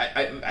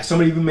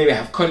 Some of you maybe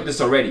have cut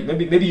this already.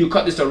 Maybe you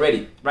cut this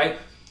already, right?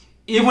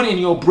 Even in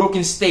your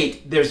broken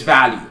state, there's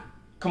value.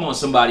 Come on,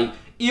 somebody.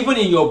 Even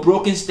in your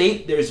broken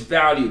state, there's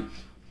value.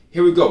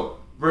 Here we go.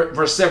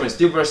 Verse 7,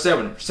 still verse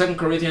 7. 2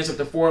 Corinthians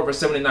chapter 4, verse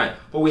 7 and 9.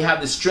 But we have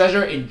this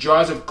treasure in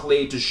jars of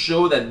clay to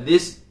show that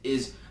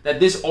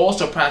this all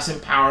surpassing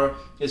power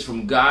is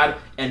from God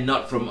and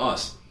not from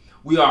us.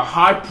 We are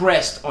hard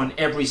pressed on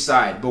every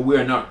side, but we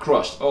are not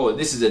crushed. Oh,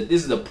 this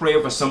is a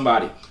prayer for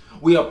somebody.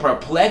 We are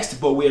perplexed,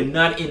 but we are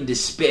not in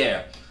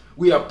despair.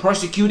 We are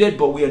persecuted,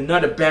 but we are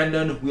not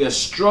abandoned. We are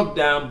struck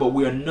down, but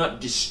we are not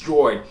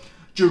destroyed.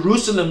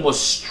 Jerusalem was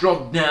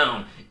struck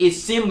down. It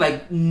seemed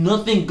like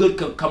nothing good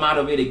could come out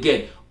of it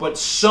again, but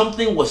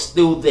something was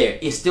still there.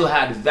 It still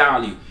had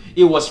value.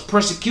 It was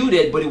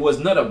persecuted, but it was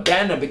not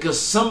abandoned because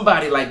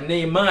somebody like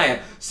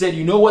Nehemiah said,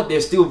 you know what,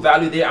 there's still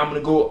value there. I'm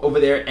going to go over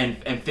there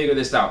and figure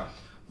this out.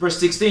 Verse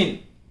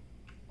 16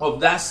 of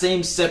that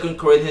same 2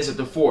 Corinthians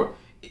chapter 4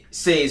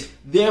 says,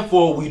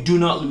 therefore we do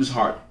not lose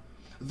heart.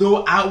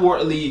 Though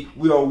outwardly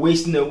we are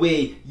wasting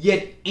away,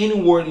 yet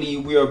inwardly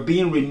we are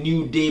being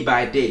renewed day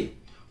by day.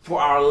 For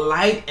our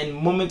light and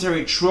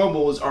momentary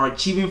troubles are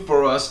achieving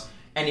for us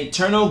an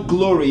eternal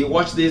glory,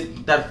 watch this,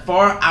 that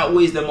far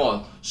outweighs them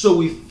all. So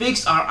we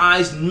fix our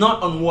eyes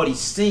not on what is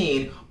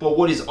seen, but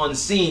what is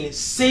unseen,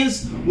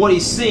 since what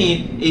is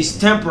seen is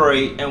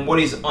temporary and what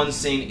is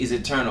unseen is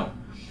eternal.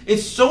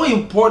 It's so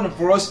important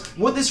for us.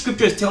 What this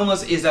scripture is telling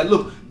us is that,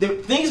 look,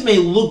 things may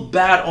look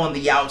bad on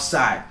the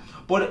outside,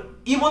 but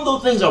even though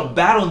things are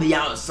bad on the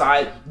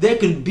outside, there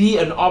can be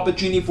an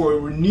opportunity for a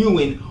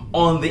renewing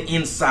on the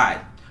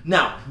inside.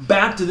 Now,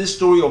 back to this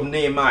story of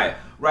Nehemiah,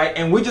 right?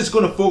 And we're just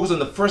going to focus on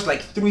the first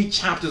 3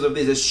 chapters of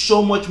this. There's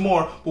so much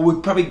more, but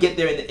we'll probably get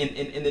there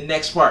in the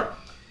next part.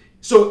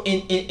 So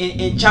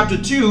in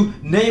chapter 2,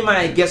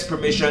 Nehemiah gets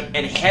permission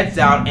and heads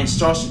out and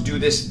starts to do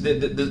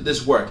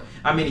this work.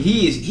 I mean,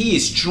 he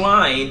is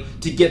trying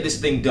to get this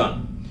thing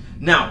done.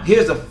 Now,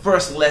 here's the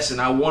first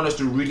lesson I want us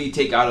to really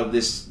take out of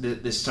this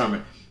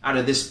sermon, out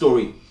of this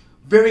story.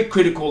 Very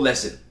critical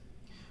lesson.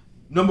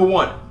 Number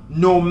 1,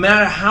 no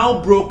matter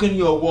how broken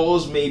your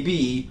walls may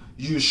be,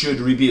 you should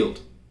rebuild.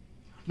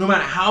 No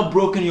matter how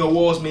broken your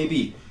walls may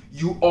be,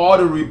 you ought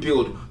to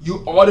rebuild.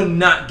 You ought to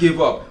not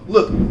give up.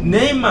 Look,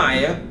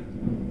 Nehemiah,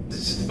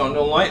 this is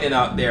thunder and lightning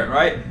out there,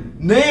 right?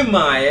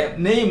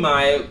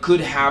 Nehemiah could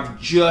have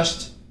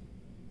just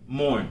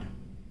mourned.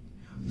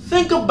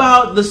 Think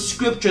about the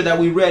scripture that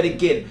we read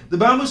again. The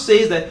Bible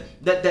says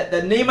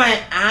that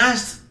Nehemiah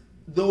asked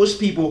those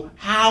people,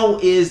 how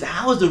is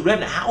the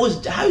remnant? How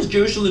is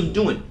Jerusalem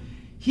doing?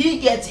 He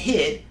gets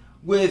hit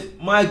with,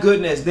 my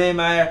goodness,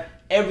 Nehemiah,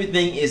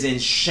 everything is in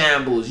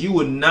shambles. You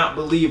would not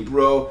believe,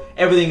 bro.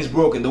 Everything is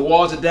broken. The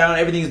walls are down.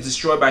 Everything is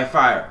destroyed by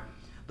fire.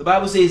 The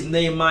Bible says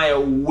Nehemiah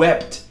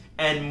wept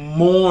and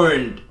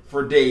mourned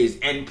for days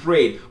and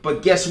prayed.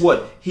 But guess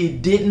what? He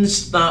didn't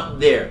stop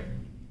there.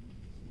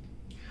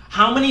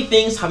 How many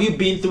things have you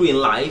been through in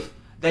life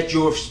that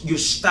you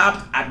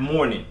stopped at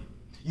mourning?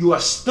 You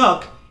are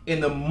stuck in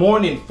the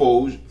mourning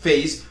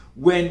phase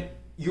when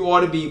you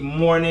ought to be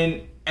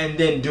mourning and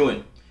then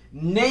doing.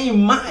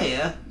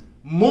 Nehemiah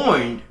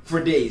mourned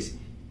for days.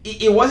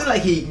 It wasn't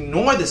like he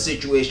ignored the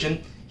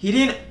situation. He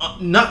didn't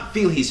not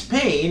feel his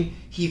pain.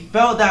 He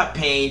felt that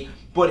pain,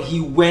 but he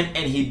went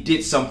and he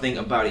did something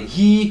about it.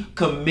 He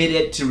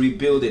committed to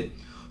rebuilding.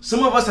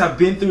 Some of us have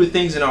been through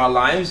things in our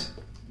lives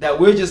that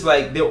we're just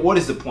like, what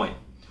is the point?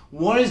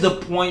 What is the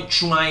point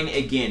trying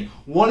again?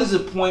 What is the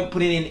point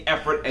putting in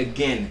effort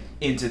again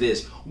into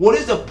this? What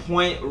is the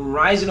point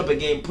rising up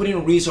again,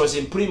 putting resources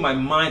in, putting my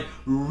mind,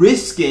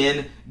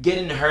 risking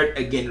getting hurt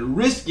again,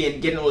 risking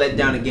getting let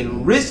down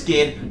again,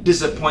 risking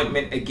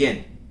disappointment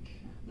again?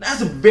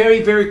 That's a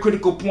very, very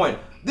critical point.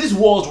 These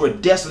walls were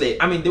desolate.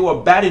 I mean, they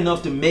were bad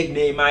enough to make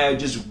Nehemiah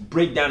just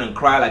break down and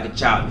cry like a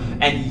child.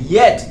 And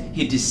yet,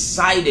 he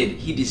decided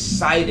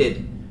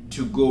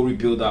to go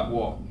rebuild that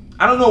wall.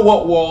 I don't know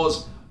what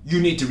walls you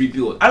need to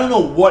rebuild. I don't know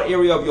what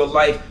area of your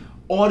life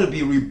ought to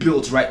be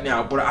rebuilt right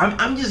now, but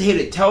I'm just here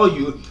to tell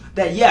you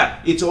that,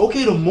 yeah, it's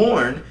okay to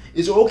mourn.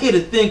 It's okay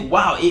to think,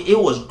 wow, it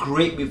was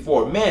great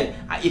before. Man,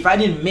 if I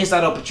didn't miss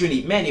that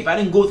opportunity, man, if I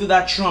didn't go through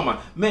that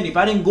trauma, man, if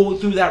I didn't go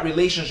through that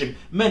relationship,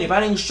 man, if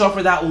I didn't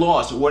suffer that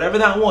loss, whatever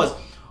that was.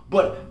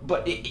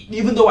 But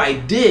even though I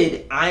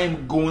did, I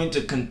am going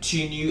to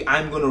continue.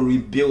 I'm going to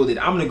rebuild it.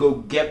 I'm going to go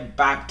get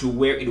back to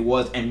where it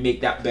was and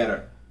make that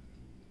better.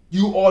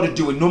 You ought to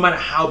do it no matter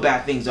how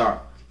bad things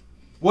are.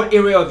 What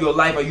area of your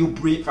life are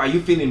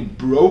you feeling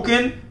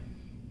broken?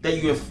 That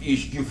you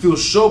feel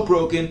so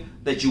broken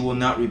that you will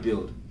not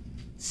rebuild.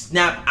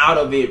 Snap out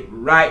of it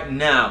right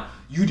now.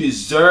 You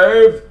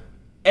deserve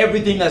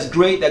Everything that's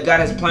great that God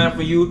has planned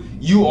for you,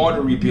 you ought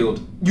to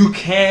rebuild. You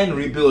can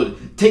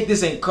rebuild. Take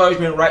this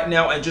encouragement right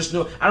now and just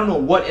know, I don't know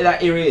what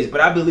that area is,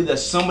 but I believe that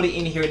somebody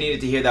in here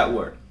needed to hear that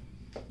word.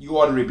 You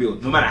ought to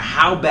rebuild. No matter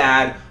how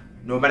bad,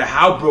 no matter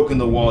how broken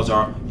the walls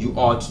are, you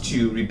ought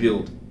to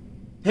rebuild.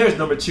 Here's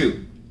number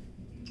 2.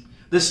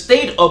 The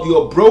state of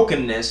your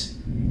brokenness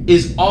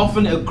is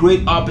often a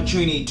great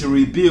opportunity to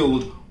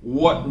rebuild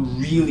what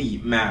really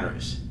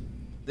matters.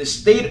 The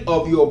state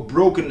of your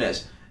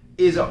brokenness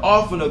is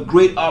often a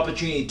great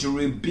opportunity to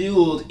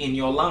rebuild in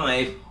your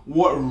life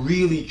what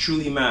really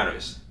truly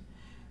matters.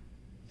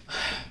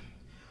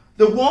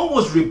 The wall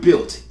was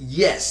rebuilt,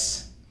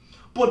 yes,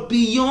 but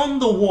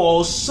beyond the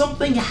wall,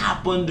 something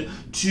happened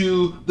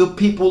to the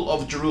people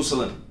of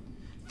Jerusalem.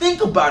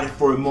 Think about it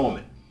for a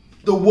moment.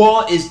 The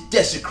wall is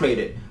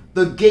desecrated.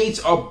 The gates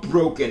are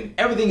broken.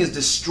 Everything is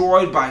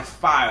destroyed by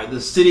fire.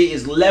 The city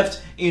is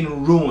left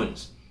in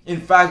ruins. In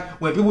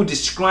fact, when people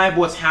describe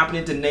what's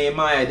happening to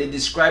Nehemiah, they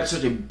describe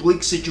such a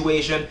bleak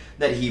situation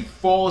that he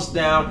falls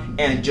down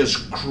and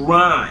just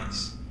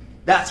cries.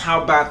 That's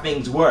how bad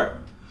things were.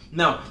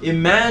 Now,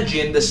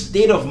 imagine the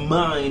state of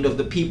mind of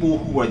the people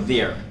who were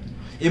there.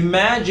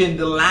 Imagine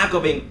the lack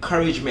of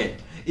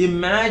encouragement.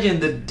 Imagine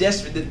the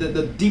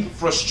deep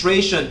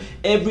frustration.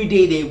 Every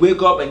day they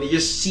wake up and they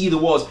just see the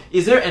walls.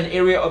 Is there an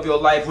area of your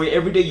life where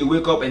every day you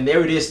wake up and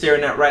there it is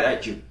staring right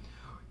at you?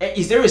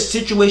 Is there a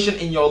situation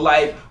in your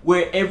life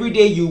where every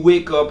day you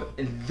wake up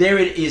and there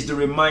it is, the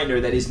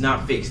reminder that it's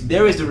not fixed?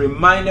 There is the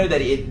reminder that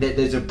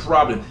there's a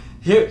problem.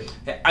 Here,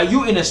 are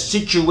you in a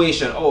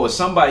situation? Oh,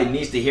 somebody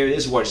needs to hear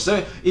this word.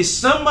 So, is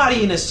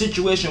somebody in a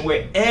situation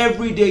where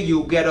every day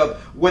you get up,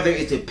 whether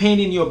it's a pain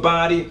in your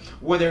body,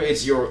 whether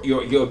it's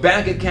your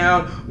bank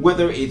account,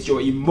 whether it's your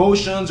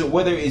emotions, or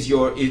whether it's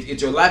your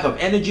lack of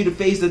energy to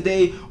face the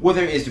day,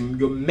 whether it's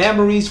your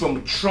memories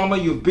from trauma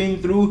you've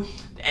been through,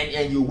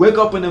 and you wake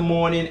up in the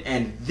morning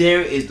and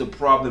there is the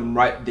problem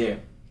right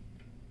there.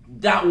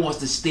 That was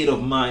the state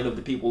of mind of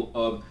the people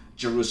of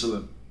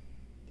Jerusalem.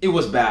 It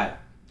was bad.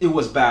 It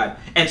was bad.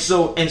 And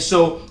so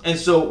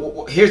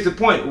here's the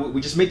point. We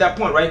just made that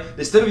point, right?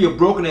 The state of your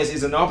brokenness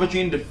is an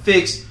opportunity to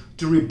fix,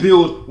 to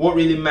rebuild what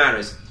really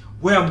matters.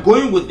 Where I'm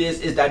going with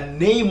this is that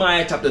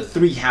Nehemiah chapter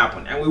 3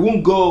 happened. And we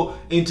won't go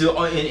into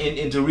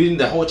reading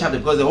the whole chapter,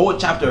 because the whole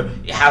chapter,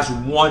 it has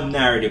one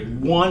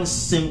narrative, one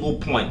single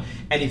point.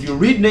 And if you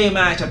read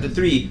Nehemiah chapter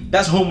 3,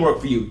 that's homework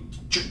for you.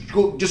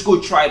 Just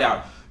go try it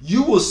out.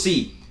 You will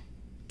see.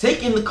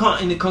 Take into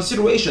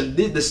consideration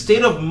the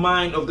state of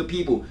mind of the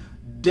people.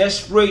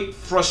 Desperate,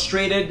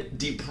 frustrated,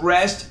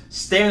 depressed,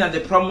 staring at the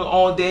problem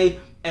all day,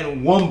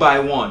 and one by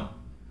one,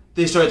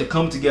 they started to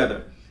come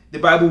together. The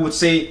Bible would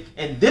say,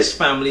 and this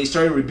family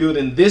started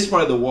rebuilding this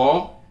part of the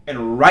wall,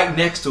 and right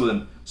next to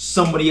them,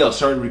 somebody else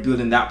started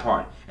rebuilding that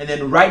part. And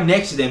then right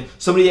next to them,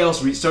 somebody else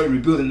started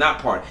rebuilding that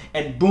part.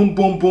 And boom,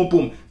 boom, boom,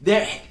 boom.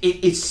 There,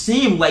 it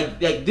seemed like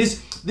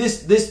this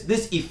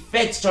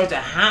effect started to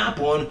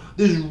happen,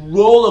 this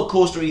roller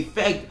coaster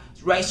effect,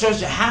 right, starts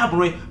to happen,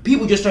 right?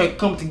 People just started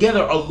coming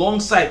together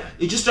alongside.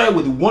 It just started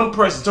with one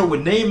person, started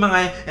with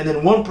Nehemiah, and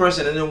then one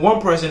person, and then one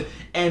person,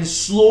 and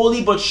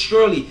slowly but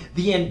surely,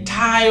 the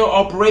entire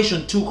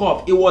operation took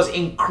off. It was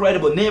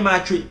incredible.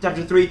 Nehemiah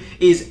chapter 3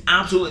 is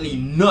absolutely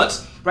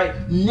nuts,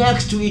 right?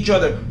 Next to each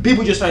other,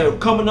 people just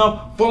started coming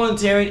up,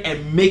 volunteering,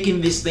 and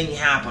making this thing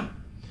happen.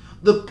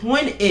 The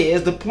point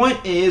is,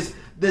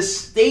 the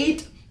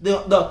state,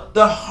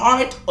 the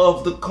heart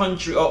of the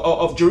country,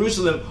 of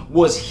Jerusalem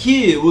was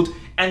healed.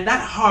 And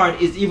that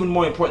heart is even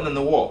more important than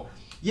the wall.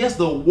 Yes,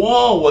 the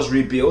wall was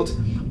rebuilt,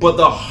 but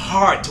the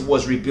heart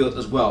was rebuilt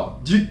as well.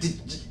 Did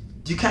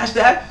you catch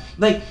that?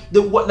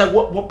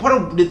 What part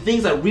of the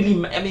things that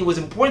really, it was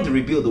important to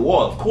rebuild the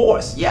wall, of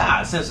course.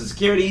 Yeah, sense of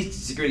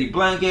security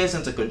blanket,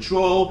 sense of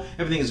control,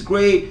 everything is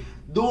great.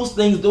 Those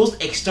things, those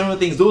external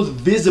things, those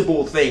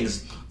visible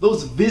things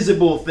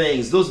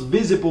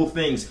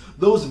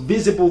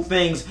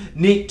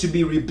need to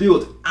be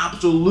rebuilt.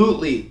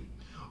 Absolutely.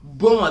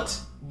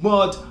 But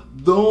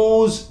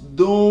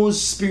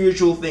those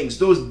spiritual things,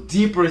 those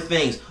deeper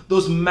things,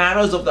 those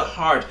matters of the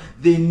heart,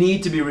 they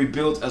need to be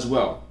rebuilt as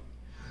well.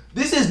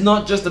 This is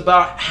not just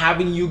about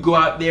having you go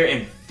out there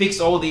and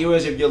fix all the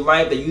areas of your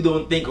life that you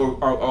don't think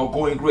are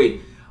going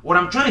great. What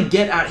I'm trying to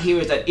get at here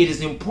is that it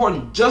is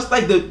important, just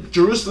like the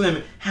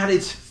Jerusalem had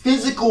its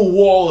physical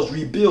walls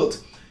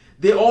rebuilt,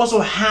 they also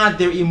had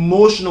their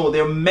emotional,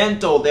 their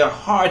mental, their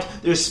heart,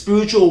 their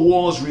spiritual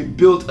walls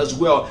rebuilt as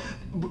well.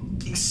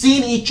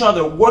 Seeing each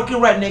other,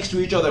 working right next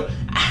to each other,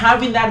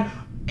 having that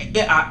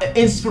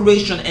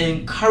inspiration and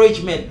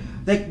encouragement,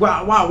 like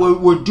wow,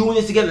 we're doing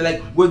this together,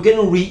 like we're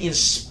getting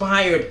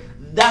re-inspired.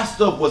 That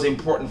stuff was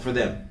important for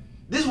them.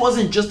 This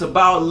wasn't just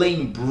about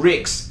laying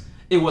bricks,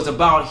 it was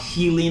about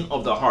healing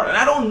of the heart. And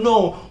I don't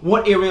know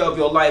what area of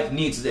your life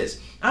needs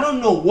this. I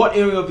don't know what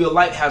area of your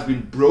life has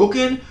been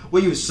broken,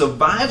 where you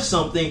survived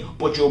something,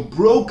 but you're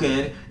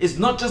broken. It's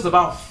not just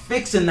about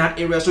fixing that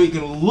area so you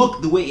can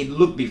look the way it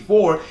looked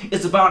before.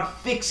 It's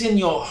about fixing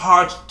your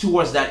heart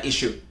towards that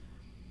issue.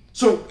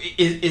 So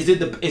is it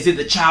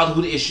the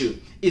childhood issue?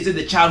 Is it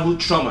the childhood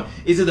trauma?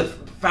 Is it the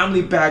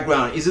family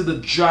background? Is it the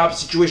job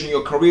situation,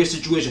 your career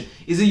situation?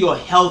 Is it your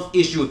health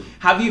issue?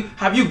 Have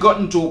you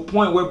gotten to a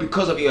point where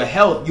because of your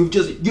health you've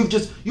just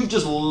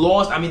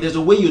lost? I mean, there's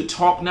a way you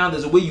talk now,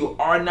 there's a way you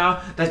are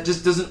now that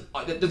just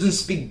doesn't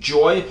speak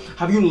joy.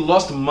 Have you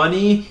lost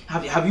money?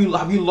 Have you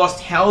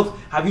lost health?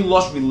 Have you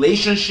lost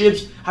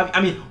relationships?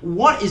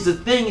 What is the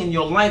thing in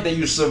your life that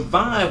you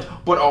survived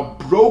but are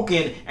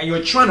broken, and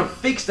you're trying to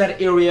fix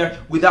that area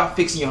without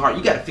fixing your heart?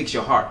 You got to fix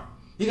your heart.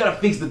 You got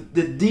to fix the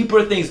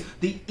deeper things,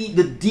 the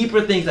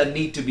deeper things that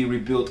need to be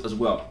rebuilt as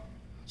well.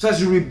 So as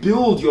you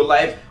rebuild your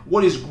life,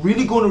 what is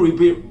really going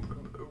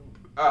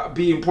to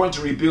be important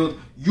to rebuild,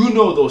 you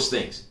know those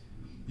things.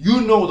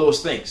 You know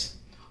those things.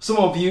 Some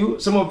of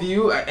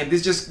you, and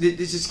this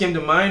just came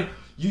to mind.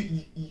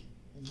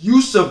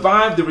 You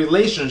survived the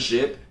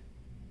relationship,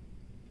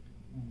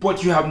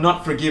 but you have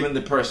not forgiven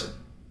the person.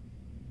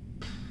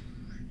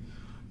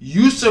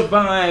 You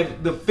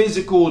survived the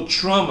physical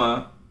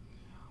trauma,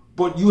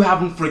 but you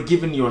haven't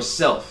forgiven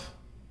yourself.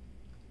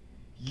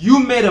 You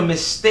made a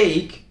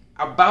mistake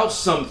about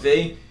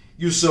something,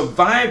 you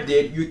survived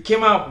it, you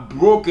came out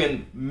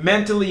broken,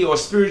 mentally or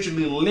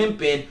spiritually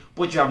limping,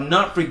 but you have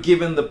not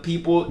forgiven the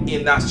people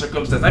in that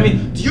circumstance. I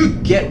mean, do you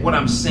get what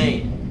I'm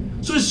saying?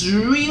 So it's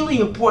really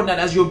important that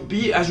as you're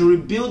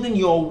rebuilding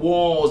your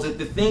walls, that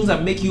the things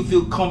that make you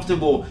feel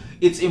comfortable,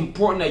 it's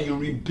important that you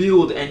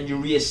rebuild and you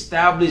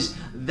reestablish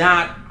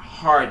that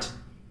heart.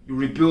 You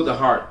rebuild the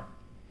heart.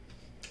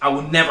 I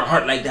will never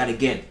hurt like that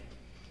again.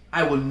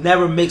 I will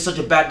never make such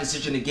a bad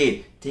decision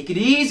again. Take it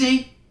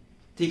easy.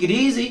 Take it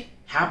easy.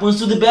 Happens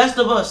to the best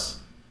of us.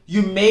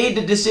 You made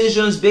the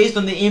decisions based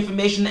on the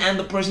information and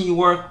the person you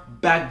were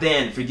back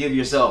then. Forgive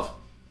yourself.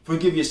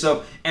 Forgive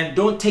yourself. And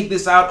don't take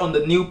this out on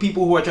the new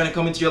people who are trying to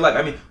come into your life.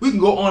 I mean, we can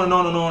go on and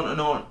on and on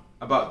and on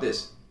about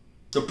this.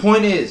 The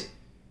point is,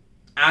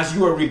 as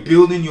you are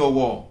rebuilding your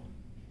wall,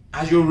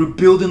 as you're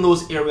rebuilding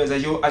those areas,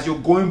 as you're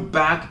going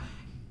back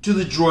to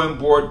the drawing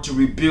board to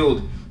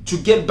rebuild, to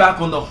get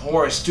back on the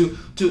horse, to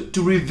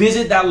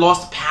revisit that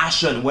lost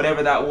passion,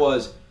 whatever that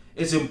was,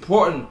 it's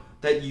important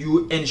that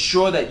you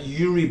ensure that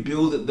you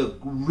rebuild the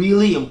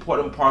really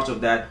important parts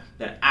of that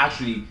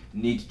actually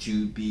need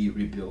to be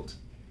rebuilt.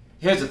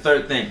 Here's the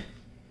third thing.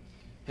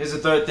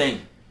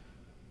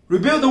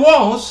 Rebuild the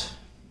walls,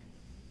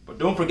 but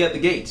don't forget the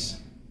gates.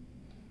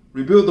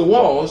 Rebuild the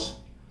walls,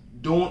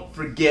 don't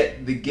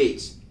forget the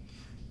gates.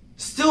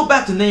 Still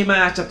back to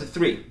Nehemiah chapter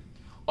 3.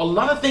 A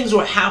lot of things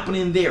were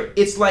happening there.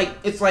 It's like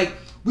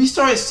we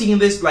started seeing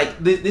this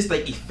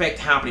effect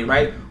happening,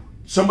 right?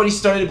 Somebody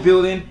started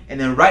building, and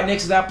then right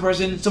next to that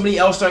person, somebody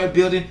else started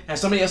building, and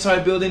somebody else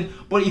started building.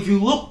 But if you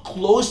look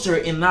closer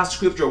in that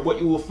scripture, what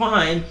you will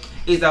find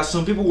is that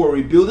some people were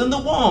rebuilding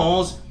the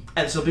walls,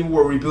 and some people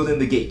were rebuilding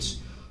the gates.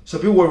 Some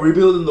people were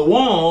rebuilding the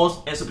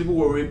walls, and some people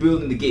were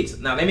rebuilding the gates.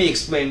 Now, let me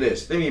explain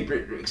this.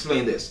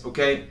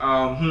 Okay?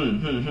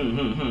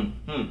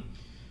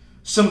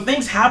 Some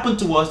things happen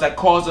to us that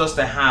cause us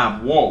to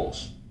have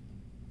walls,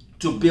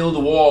 to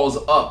build walls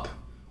up,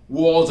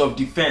 walls of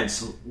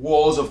defense,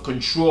 walls of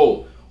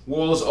control,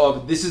 walls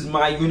of this is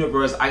my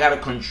universe, I gotta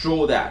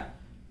control that.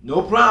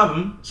 No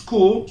problem, it's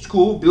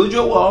cool, build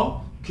your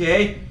wall,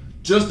 okay?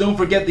 Just don't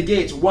forget the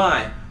gates.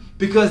 Why?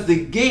 Because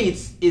the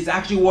gates is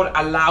actually what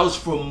allows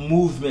for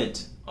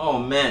movement. Oh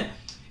man,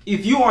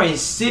 if you are a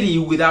city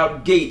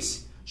without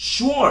gates,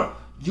 sure,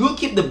 you'll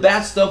keep the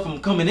bad stuff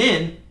from coming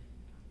in,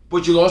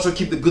 but you'll also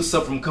keep the good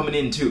stuff from coming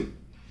in too.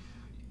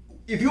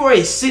 If you are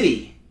a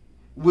city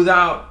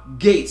without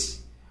gates,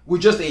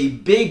 with just a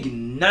big,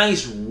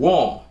 nice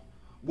wall,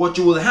 what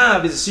you will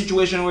have is a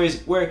situation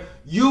where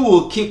you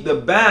will keep the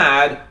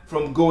bad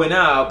from going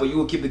out, but you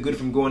will keep the good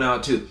from going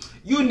out too.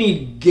 You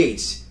need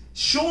gates.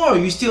 Sure,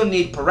 you still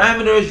need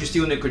parameters, you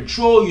still need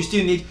control, you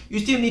still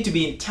need to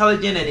be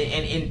intelligent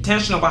and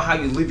intentional about how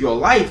you live your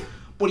life.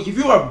 But if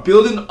you are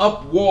building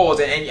up walls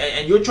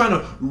and you're trying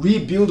to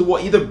rebuild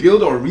either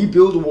build or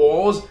rebuild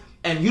walls,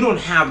 and you don't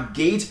have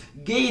gates,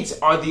 gates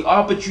are the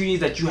opportunities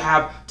that you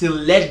have to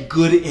let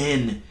good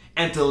in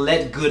and to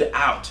let good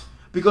out.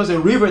 Because a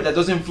river that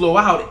doesn't flow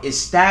out is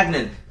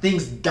stagnant.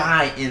 Things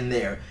die in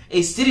there.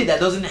 A city that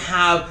doesn't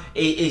have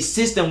a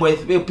system where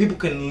people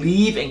can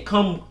leave and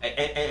come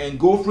and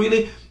go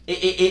freely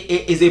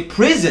is a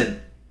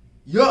prison.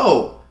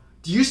 Yo,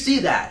 do you see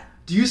that?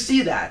 Do you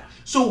see that?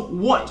 So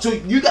what? So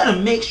you gotta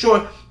make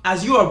sure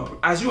as you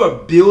are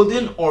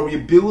building or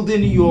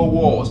rebuilding your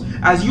walls,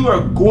 as you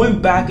are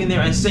going back in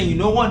there and saying, you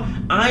know what,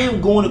 I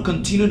am going to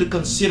continue to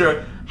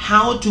consider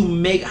how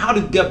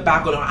to get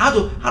back on,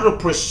 how to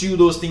pursue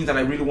those things that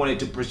I really wanted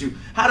to pursue,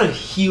 how to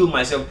heal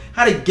myself,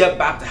 how to get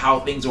back to how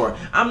things were.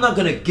 I'm not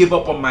gonna give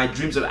up on my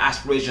dreams and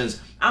aspirations.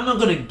 I'm not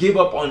gonna give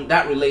up on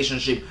that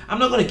relationship. I'm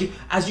not gonna give.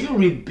 As you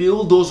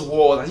rebuild those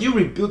walls, as you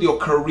rebuild your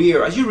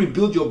career, as you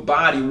rebuild your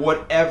body,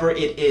 whatever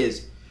it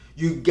is,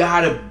 you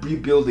gotta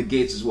rebuild the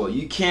gates as well.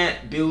 You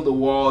can't build the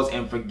walls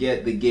and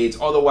forget the gates.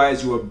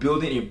 Otherwise, you are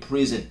building a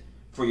prison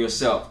for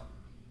yourself.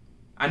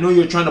 I know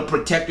you're trying to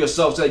protect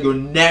yourself so that you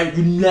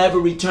never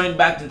return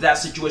back to that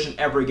situation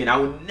ever again. I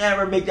will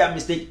never make that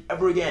mistake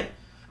ever again.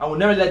 I will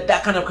never let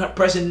that kind of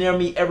person near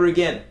me ever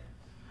again.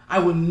 I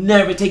will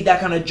never take that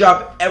kind of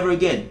job ever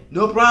again.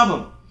 No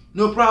problem.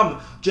 No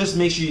problem. Just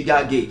make sure you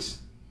got gates.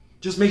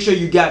 Just make sure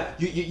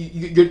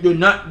you're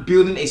not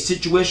building a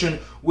situation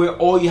where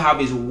all you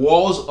have is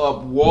walls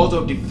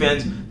of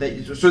defense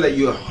so that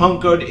you're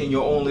hunkered in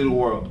your own little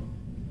world.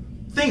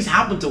 Things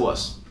happen to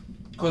us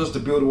cause us to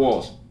build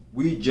walls.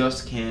 We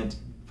just can't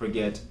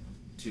forget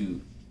to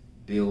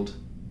build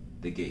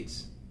the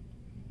gates.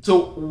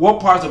 So what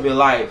parts of your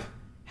life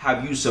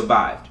have you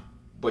survived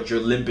but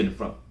you're limping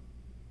from?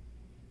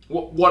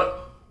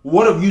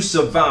 What have you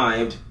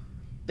survived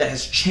that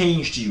has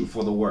changed you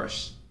for the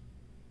worse?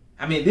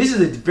 I mean, this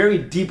is a very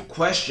deep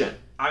question.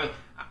 I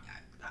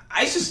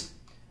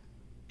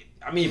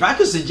mean, if I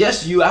could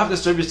suggest to you after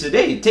service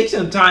today, take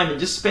some time and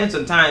just spend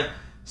some time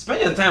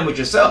with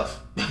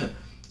yourself.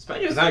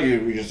 Spend your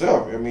time with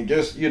yourself. I mean,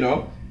 just,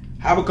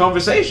 have a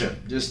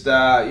conversation. Just,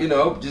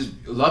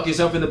 just lock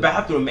yourself in the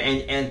bathroom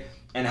and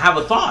have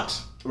a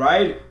thought,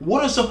 right?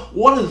 What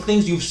are the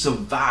things you've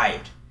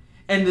survived?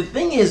 And the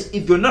thing is,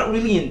 if you're not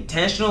really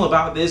intentional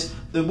about this,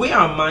 the way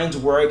our minds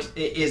work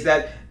is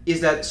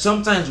that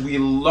sometimes we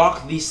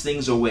lock these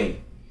things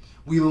away.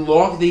 We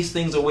lock these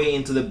things away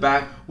into the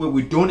back where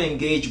we don't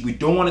engage, we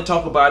don't want to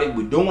talk about it,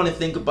 we don't want to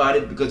think about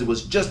it because it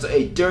was just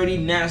a dirty,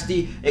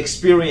 nasty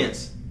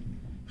experience.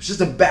 It's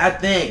just a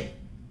bad thing.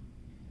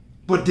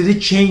 But did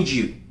it change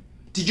you?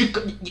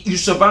 You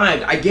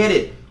survived, I get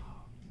it.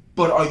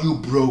 But are you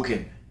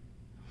broken?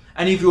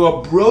 And if you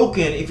are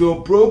broken,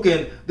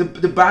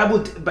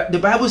 the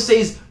Bible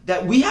says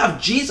that we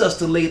have Jesus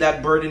to lay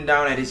that burden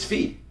down at his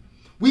feet.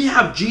 We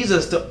have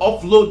Jesus to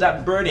offload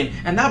that burden,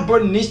 and that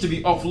burden needs to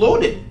be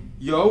offloaded.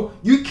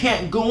 You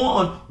can't go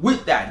on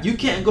with that. You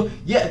can't go.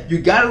 Yeah, you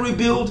got to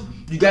rebuild.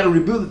 You got to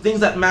rebuild the things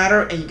that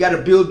matter, and you got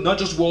to build not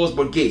just walls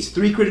but gates.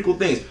 3 critical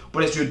things.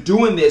 But as you're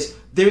doing this,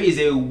 there is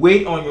a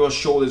weight on your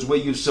shoulders where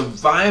you've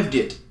survived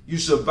it. You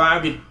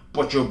survived it,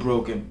 but you're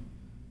broken.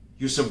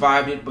 You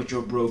survived it, but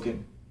you're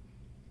broken.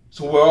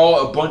 So we're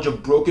all a bunch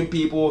of broken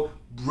people,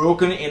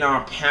 broken in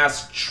our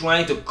past,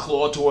 trying to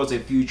claw towards a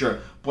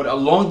future. But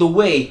along the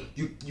way,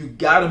 you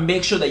got to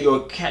make sure that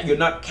you're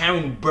not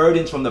carrying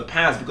burdens from the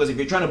past. Because if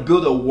you're trying to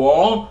build a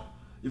wall,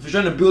 if you're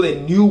trying to build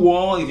a new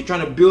wall, if you're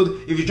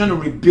trying to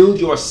rebuild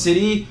your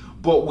city,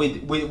 but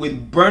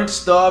with burnt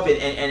stuff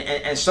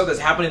and stuff that's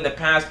happened in the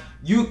past,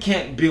 you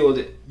can't build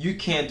it. You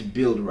can't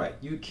build right.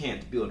 You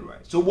can't build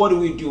right. So what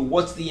do?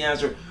 What's the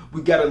answer?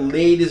 We got to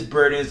lay these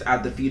burdens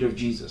at the feet of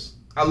Jesus.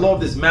 I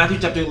love this. Matthew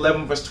chapter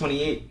 11 verse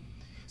 28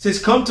 says,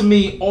 "Come to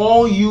me,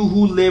 all you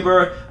who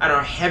labor and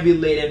are heavy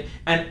laden,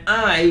 and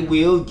I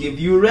will give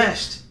you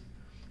rest.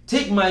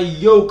 Take my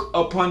yoke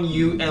upon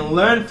you and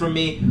learn from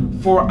me,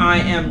 for I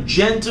am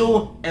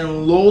gentle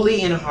and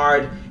lowly in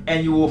heart,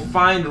 and you will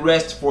find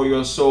rest for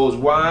your souls."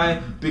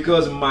 Why?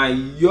 Because my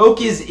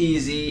yoke is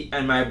easy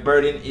and my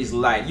burden is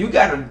light. You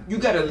gotta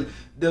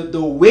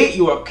the weight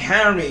you are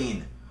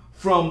carrying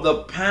from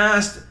the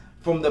past,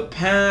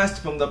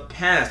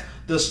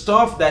 the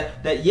stuff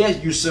that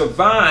yes, you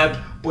survived,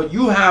 but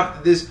you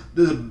have this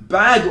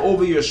bag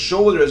over your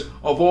shoulders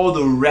of all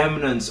the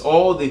remnants,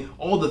 all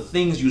the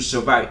things you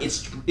survived.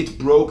 It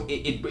broke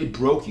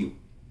you.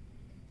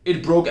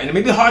 It broke, and it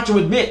may be hard to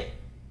admit.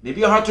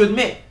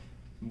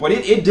 But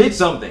it did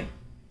something.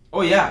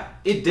 Oh yeah,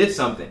 it did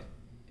something.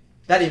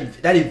 That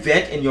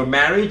event in your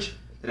marriage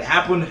that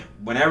happened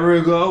whenever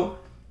ago,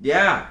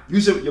 yeah,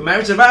 your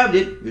marriage survived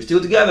it. You're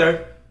still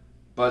together,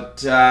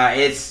 but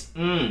it's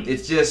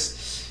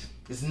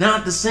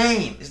not the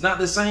same. It's not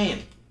the same.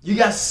 You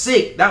got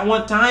sick that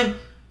one time.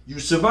 You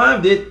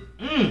survived it.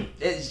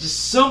 It's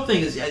just something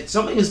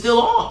is still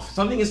off.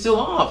 Something is still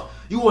off.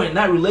 You were in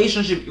that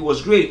relationship. It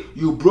was great.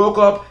 You broke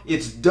up.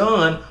 It's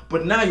done.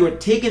 But now you're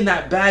taking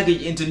that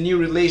baggage into new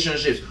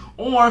relationships.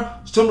 Or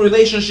some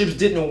relationships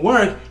didn't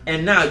work,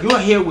 and now you're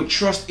here with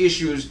trust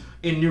issues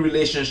in new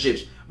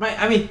relationships. Right?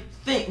 I mean,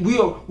 we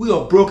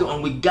are broken,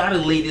 and we gotta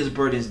lay these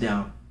burdens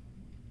down.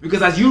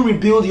 Because as you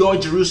rebuild your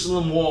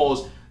Jerusalem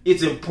walls,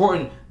 it's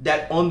important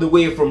that on the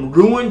way from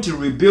ruin to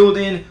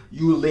rebuilding,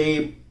 you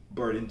lay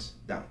burdens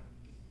down.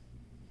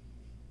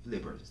 Lay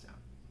burdens down.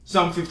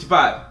 Psalm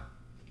 55,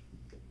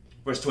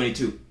 verse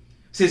 22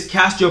 says,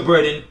 "Cast your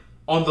burden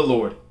on the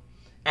Lord,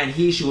 and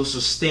he shall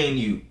sustain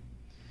you.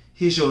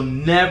 He shall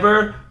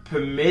never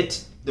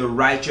permit the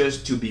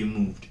righteous to be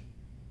moved."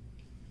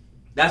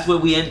 That's where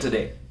we end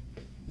today.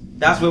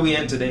 That's where we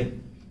end today.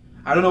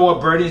 I don't know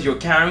what burdens you're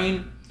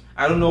carrying.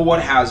 I don't know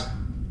what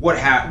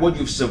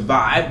you've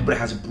survived but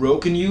has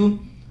broken you.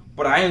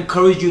 But I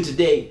encourage you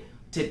today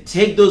to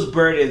take those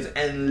burdens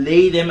and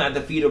lay them at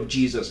the feet of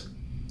Jesus.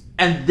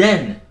 And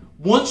then,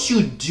 once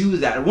you do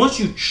that, once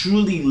you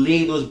truly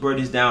lay those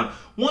burdens down,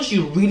 once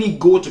you really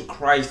go to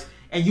Christ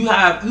and you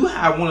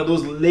have one of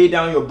those lay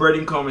down your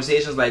burden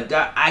conversations like,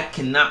 "God, I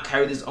cannot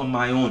carry this on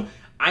my own.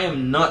 I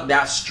am not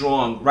that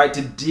strong," right,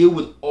 to deal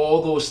with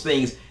all those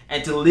things.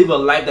 and to live a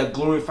life that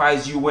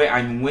glorifies you where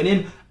I'm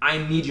winning, I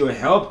need your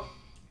help.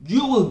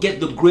 You will get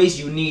the grace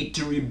you need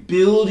to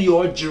rebuild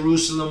your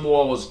Jerusalem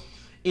walls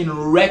in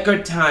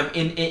record time.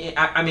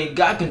 I mean,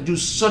 God can do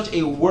such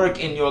a work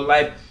in your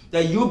life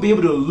that you'll be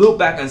able to look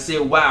back and say,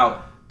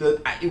 wow,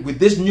 with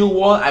this new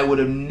wall, I would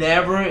have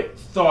never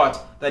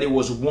thought that it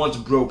was once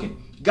broken.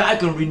 God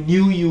can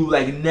renew you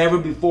like never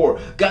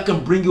before. God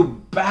can bring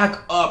you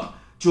back up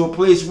to a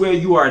place where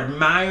you are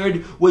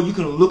admired, where you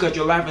can look at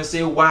your life and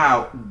say,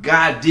 wow,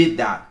 God did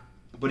that.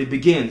 But it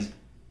begins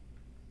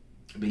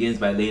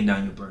by laying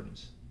down your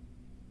burdens.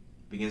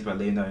 It begins by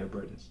laying down your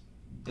burdens.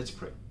 Let's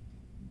pray.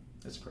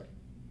 Let's pray.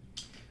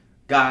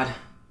 God,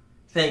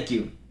 thank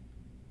you.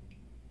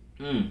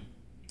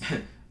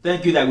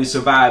 Thank you that we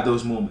survived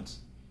those moments.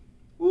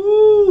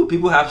 Ooh,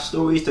 people have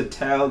stories to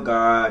tell,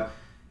 God.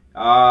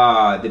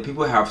 The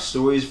people have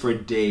stories for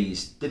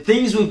days. The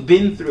things we've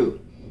been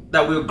through,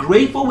 that we're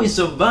grateful we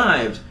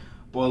survived.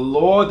 But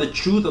Lord, the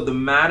truth of the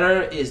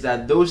matter is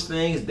that those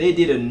things, they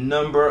did a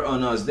number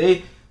on us.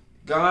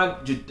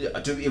 God,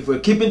 if we're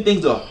keeping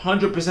things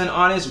 100%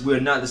 honest, we're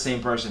not the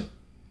same person.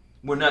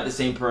 We're not the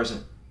same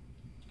person.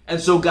 And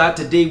so, God,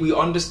 today we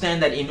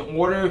understand that in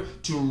order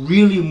to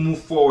really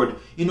move forward,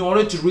 in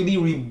order to really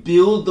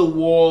rebuild the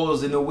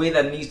walls in a way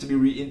that it needs to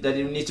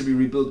be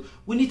rebuilt,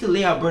 we need to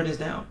lay our burdens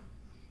down.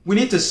 We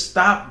need to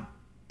stop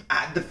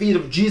at the feet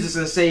of Jesus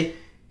and say,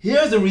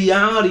 here's the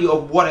reality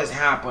of what has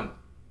happened.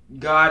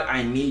 God,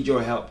 I need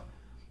your help.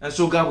 And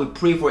so, God, we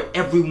pray for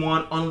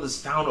everyone under the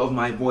sound of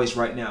my voice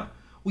right now.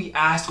 We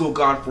ask, oh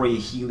God, for a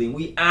healing.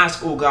 We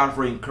ask, oh God,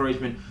 for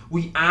encouragement.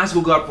 We ask,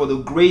 oh God, for the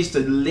grace to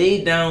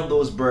lay down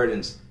those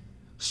burdens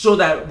so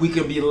that we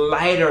can be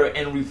lighter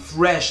and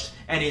refreshed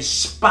and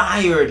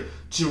inspired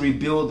to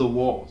rebuild the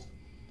walls.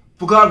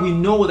 For God, we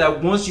know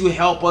that once you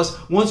help us,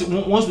 once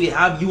we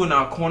have you in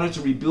our corner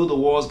to rebuild the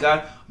walls,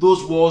 God,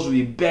 those walls will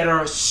be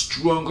better,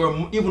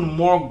 stronger, even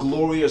more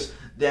glorious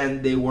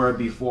than they were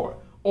before.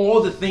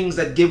 All the things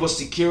that give us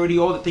security,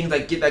 all the things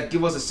that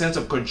give us a sense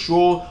of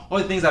control, all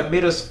the things that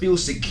made us feel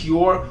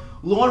secure,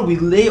 Lord, we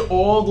lay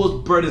all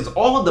those burdens,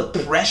 all of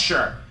the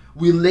pressure,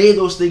 we lay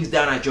those things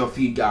down at your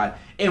feet, God,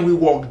 and we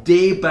walk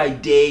day by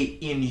day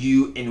in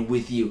you and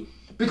with you.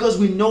 Because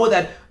we know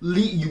that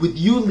with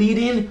you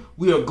leading,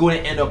 we are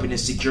going to end up in a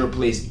secure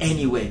place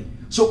anyway.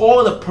 So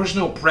all the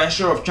personal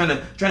pressure of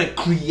trying to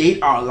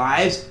create our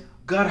lives,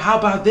 God, how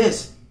about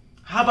this?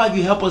 How about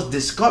you help us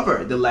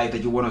discover the life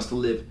that you want us to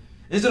live?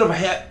 Instead of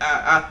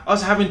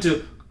us having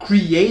to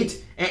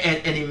create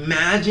and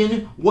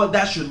imagine what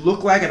that should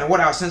look like and what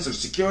our sense of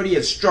security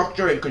and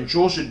structure and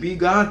control should be,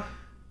 God,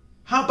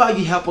 how about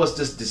you help us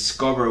just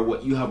discover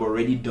what you have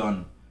already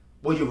done,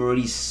 what you've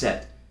already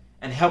set,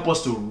 and help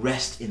us to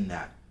rest in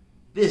that.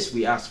 This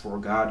we ask for,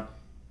 God,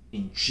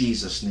 in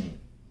Jesus' name.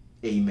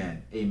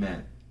 Amen.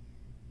 Amen.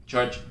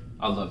 Church,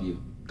 I love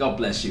you. God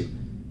bless you.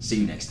 See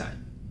you next time.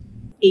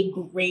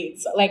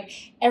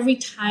 Every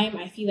time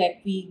I feel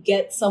like we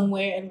get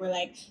somewhere and we're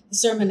like, the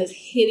sermon is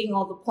hitting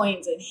all the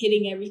points and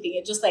hitting everything.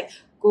 It just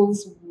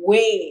goes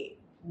way,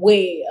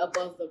 way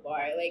above the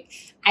bar.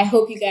 I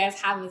hope you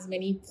guys have as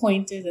many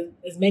pointers and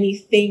as many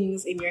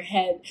things in your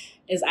head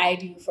as I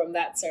do from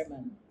that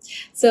sermon.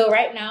 So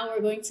right now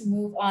we're going to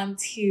move on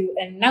to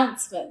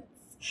announcements.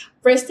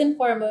 First and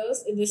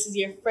foremost, if this is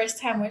your first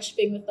time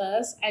worshiping with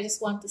us, I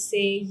just want to say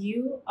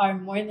you are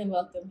more than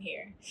welcome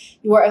here.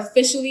 You are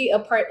officially a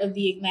part of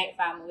the Ignite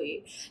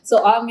family. So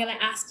all I'm going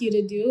to ask you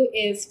to do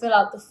is fill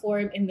out the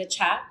form in the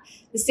chat.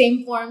 The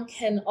same form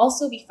can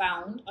also be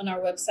found on our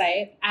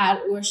website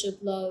at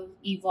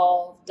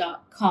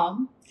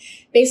worshiploveevolve.com.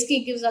 Basically,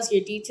 it gives us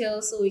your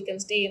details so we can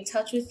stay in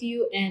touch with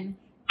you and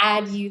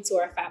add you to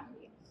our family.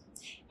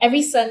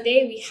 Every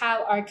Sunday, we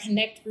have our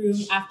Connect room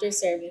after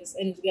service,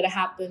 and it's going to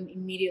happen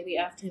immediately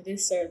after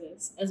this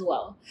service as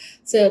well.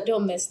 So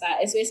don't miss that.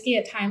 It's basically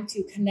a time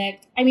to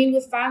connect.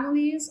 With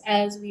families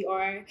as we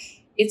are,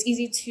 it's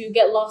easy to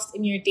get lost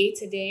in your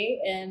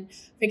day-to-day and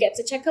forget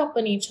to check up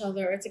on each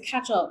other or to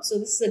catch up. So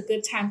this is a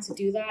good time to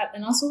do that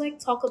and also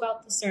talk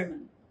about the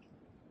sermon.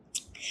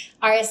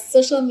 Our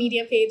social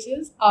media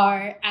pages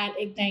are at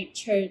Ignite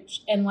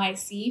Church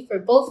NYC for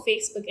both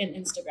Facebook and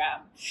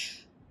Instagram.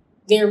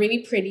 They're really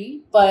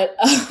pretty, but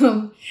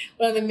one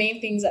of the main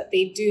things that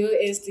they do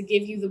is to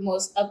give you the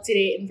most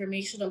up-to-date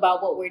information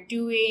about what we're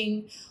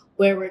doing,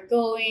 where we're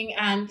going,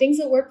 and things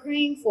that we're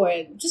praying for,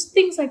 just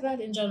things like that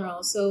in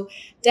general. So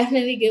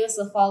definitely give us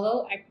a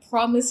follow. I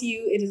promise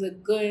you it is a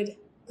good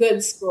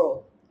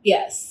scroll.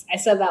 Yes, I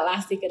said that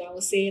last week and I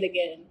will say it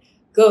again.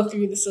 Go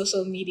through the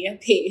social media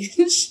page.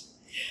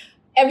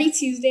 Every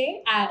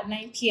Tuesday at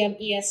 9 p.m.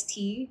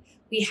 EST,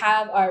 we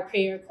have our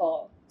prayer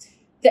call.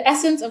 The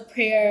essence of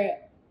prayer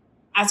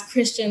as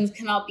Christians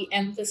cannot be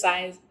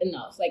emphasized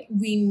enough.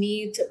 We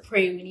need to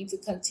pray. We need to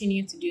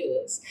continue to do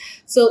this.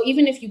 So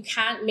even if you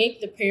can't make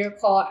the prayer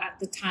call at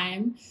the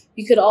time,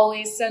 you could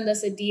always send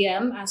us a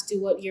DM as to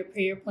what your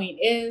prayer point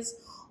is,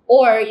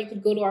 or you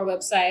could go to our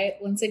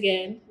website, once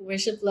again,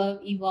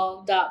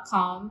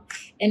 worshiploveevolve.com,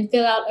 and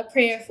fill out a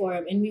prayer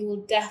form, and we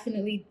will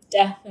definitely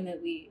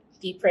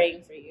be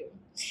praying for you.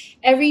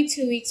 Every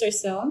 2 weeks or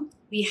so,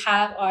 we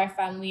have our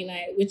family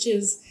night, which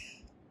is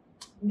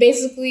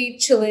basically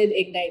Chillin'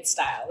 Ignite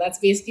style. That's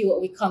basically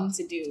what we come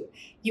to do.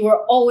 You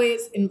are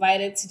always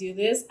invited to do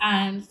this.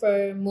 And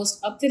for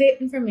most up-to-date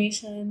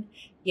information,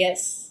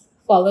 yes,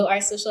 follow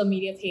our social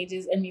media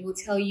pages and we will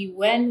tell you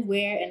when,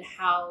 where, and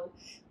how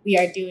we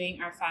are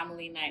doing our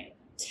family night.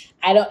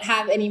 I don't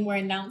have any more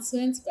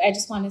announcements, but I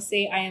just want to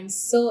say I am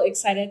so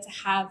excited to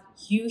have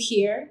you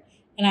here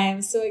and I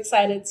am so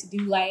excited to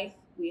do life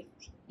with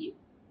you.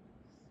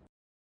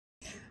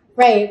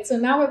 Right, so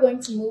now we're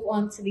going to move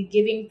on to the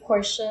giving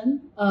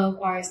portion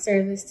of our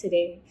service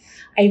today.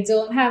 I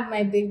don't have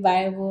my big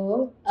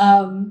Bible,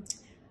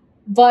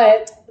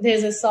 but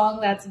there's a song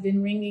that's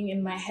been ringing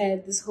in my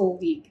head this whole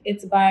week.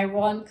 It's by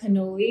Ron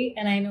Canoli,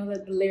 and I know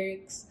that the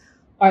lyrics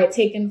are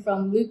taken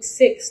from Luke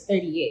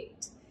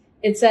 6:38.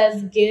 It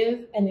says,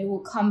 "Give and it will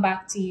come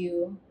back to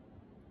you.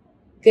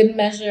 Good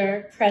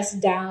measure,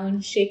 pressed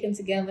down, shaken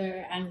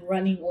together, and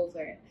running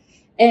over."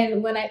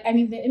 And when I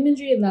mean, the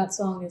imagery in that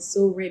song is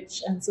so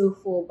rich and so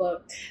full,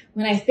 but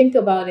when I think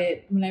about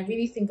it, when I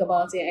really think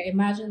about it, I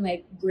imagine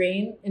like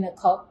grain in a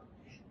cup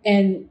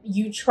and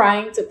you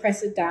trying to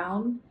press it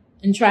down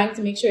and trying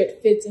to make sure it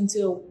fits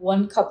into a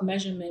 1 cup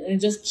measurement. And it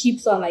just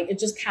keeps on, like, it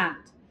just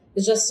can't.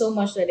 There's just so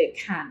much that it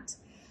can't.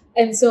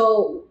 And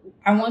so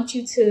I want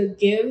you to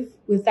give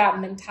with that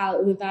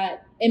mentality, with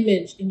that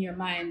image in your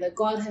mind that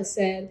God has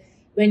said,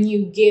 when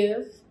you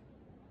give,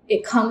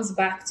 it comes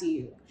back to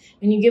you.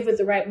 When you give with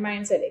the right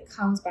mindset, it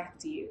comes back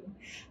to you.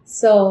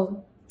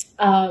 So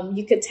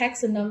you could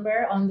text a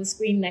number on the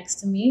screen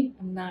next to me.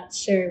 I'm not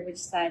sure which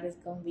side is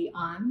going to be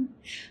on,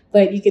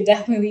 but you could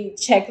definitely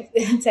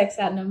text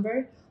that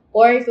number,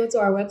 or go to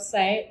our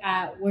website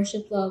at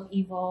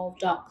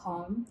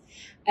worshiploveevolve.com.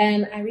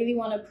 And I really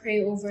want to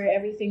pray over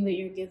everything that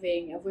you're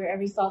giving, over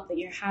every thought that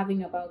you're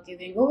having about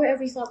giving, over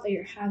every thought that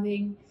you're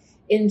having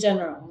in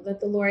general, that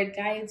the Lord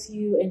guides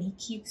you and he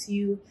keeps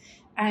you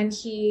and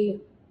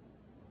he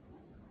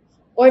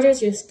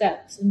orders your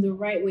steps in the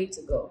right way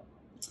to go.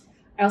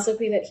 I also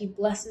pray that he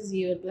blesses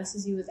you and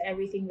blesses you with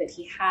everything that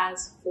he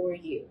has for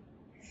you.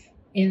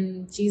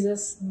 In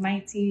Jesus'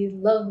 mighty,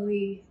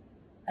 lovely,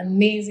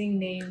 amazing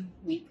name,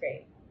 we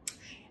pray.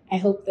 I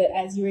hope that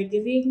as you are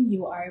giving,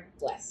 you are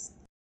blessed.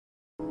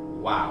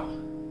 Wow,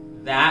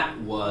 that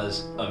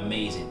was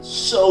amazing.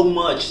 So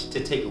much to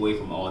take away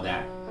from all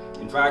that.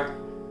 In fact,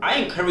 I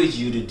encourage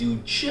you to do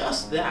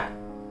just that.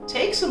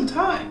 Take some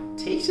time.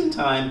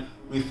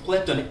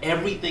 Reflect on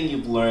everything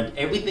you've learned,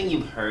 everything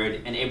you've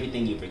heard, and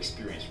everything you've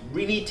experienced.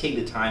 Really take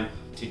the time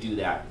to do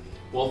that.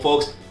 Well,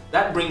 folks,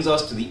 that brings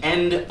us to the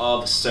end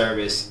of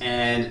service.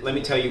 And let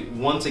me tell you,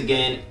 once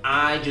again,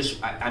 I'm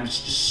just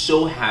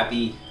so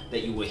happy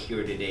that you were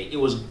here today. It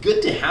was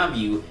good to have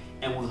you,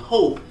 and we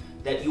hope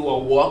that you are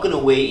walking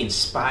away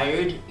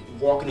inspired,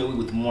 walking away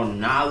with more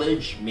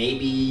knowledge,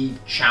 maybe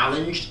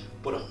challenged,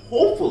 but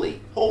hopefully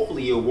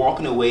you're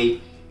walking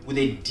away with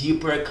a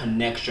deeper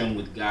connection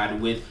with God,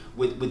 with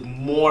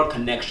more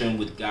connection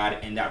with God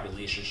and that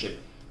relationship.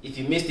 If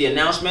you missed the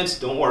announcements,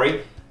 don't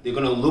worry. They're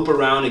going to loop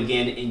around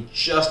again in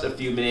just a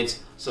few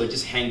minutes, so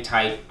just hang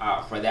tight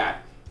for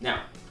that.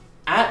 Now,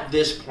 at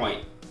this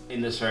point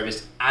in the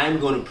service, I'm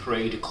going to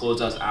pray to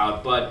close us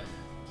out, but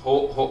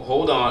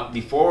hold on.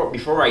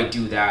 Before I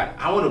do that,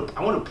 I want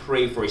to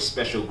pray for a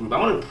special group. I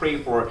want to pray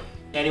for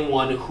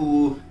anyone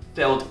who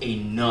felt a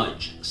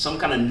nudge, some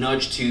kind of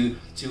nudge to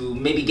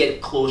maybe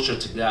get closer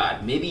to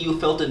God. Maybe you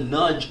felt a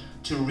nudge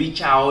to reach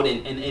out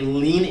and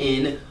lean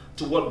in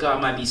to what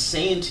God might be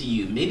saying to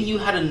you. Maybe you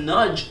had a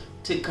nudge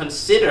to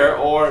consider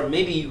or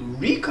maybe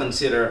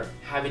reconsider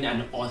having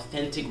an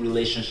authentic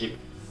relationship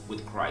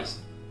with Christ.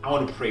 I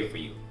want to pray for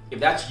you.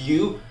 If that's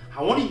you,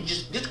 I want you to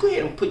just go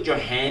ahead and put your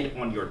hand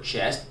on your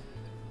chest.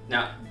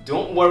 Now,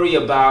 don't worry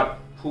about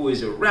who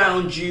is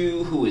around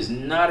you, who is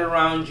not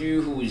around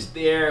you, who is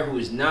there, who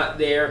is not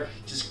there.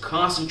 Just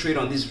concentrate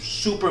on this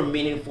super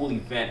meaningful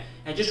event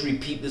and just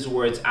repeat these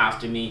words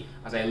after me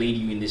as I lead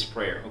you in this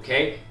prayer,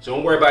 okay? So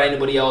don't worry about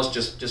anybody else,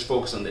 just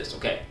focus on this,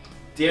 okay?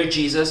 Dear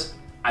Jesus,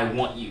 I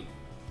want you.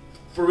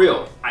 For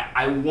real,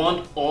 I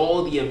want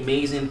all the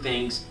amazing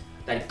things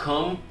that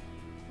come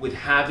with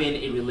having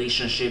a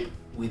relationship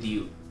with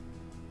you.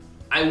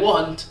 I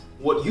want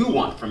what you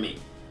want from me.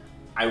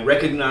 I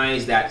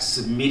recognize that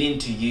submitting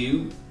to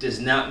you does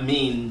not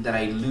mean that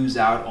I lose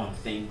out on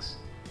things,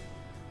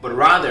 but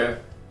rather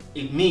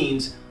it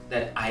means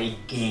that I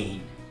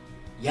gain.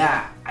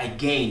 Yeah, I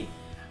gain.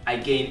 I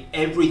gain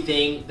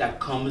everything that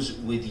comes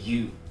with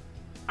you.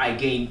 I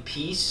gain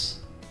peace.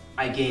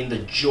 I gain the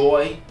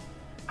joy.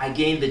 I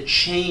gain the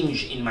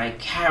change in my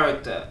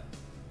character.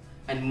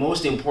 And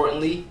most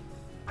importantly,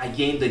 I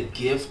gain the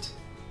gift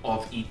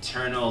of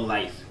eternal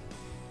life.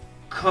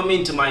 Come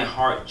into my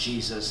heart,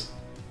 Jesus.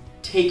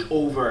 Take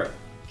over,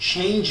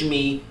 change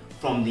me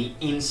from the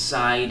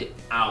inside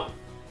out,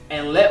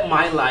 and let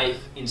my life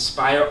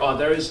inspire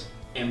others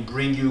and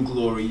bring you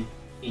glory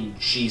in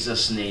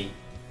Jesus' name.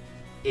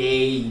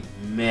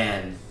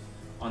 Amen.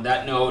 On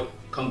that note,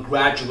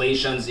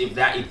 congratulations. If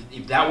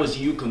that was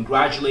you,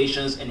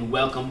 congratulations and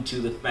welcome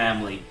to the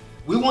family.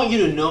 We want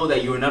you to know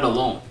that you're not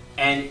alone.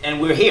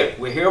 And we're here.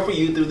 We're here for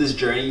you through this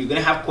journey. You're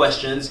gonna have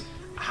questions.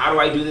 How do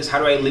I do this? How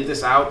do I live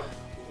this out?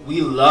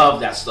 We love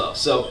that stuff.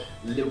 So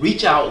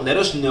reach out, let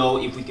us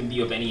know if we can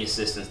be of any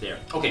assistance there.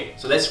 Okay,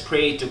 so let's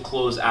pray to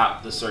close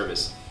out the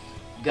service.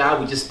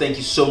 God, we just thank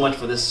you so much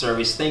for this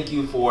service. Thank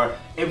you for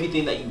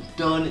everything that you've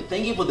done.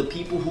 Thank you for the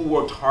people who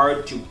worked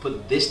hard to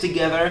put this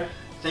together.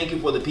 Thank you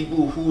for the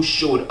people who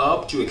showed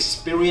up to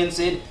experience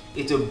it.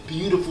 It's a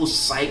beautiful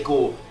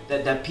cycle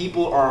that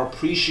people are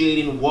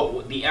appreciating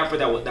what the effort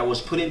that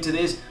was put into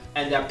this,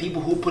 and that people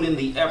who put in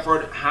the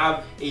effort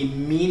have a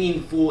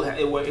meaningful,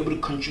 were able to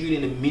contribute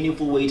in a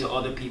meaningful way to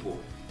other people.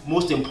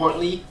 Most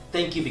importantly,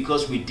 thank you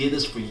because we did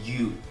this for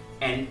you,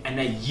 and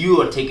that you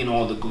are taking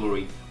all the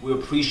glory. We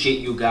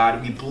appreciate you,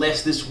 God. We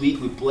bless this week,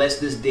 we bless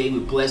this day, we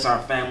bless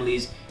our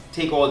families.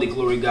 Take all the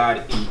glory,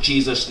 God. In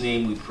Jesus'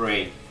 name we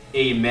pray.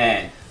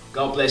 Amen.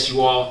 God bless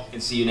you all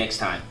and see you next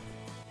time.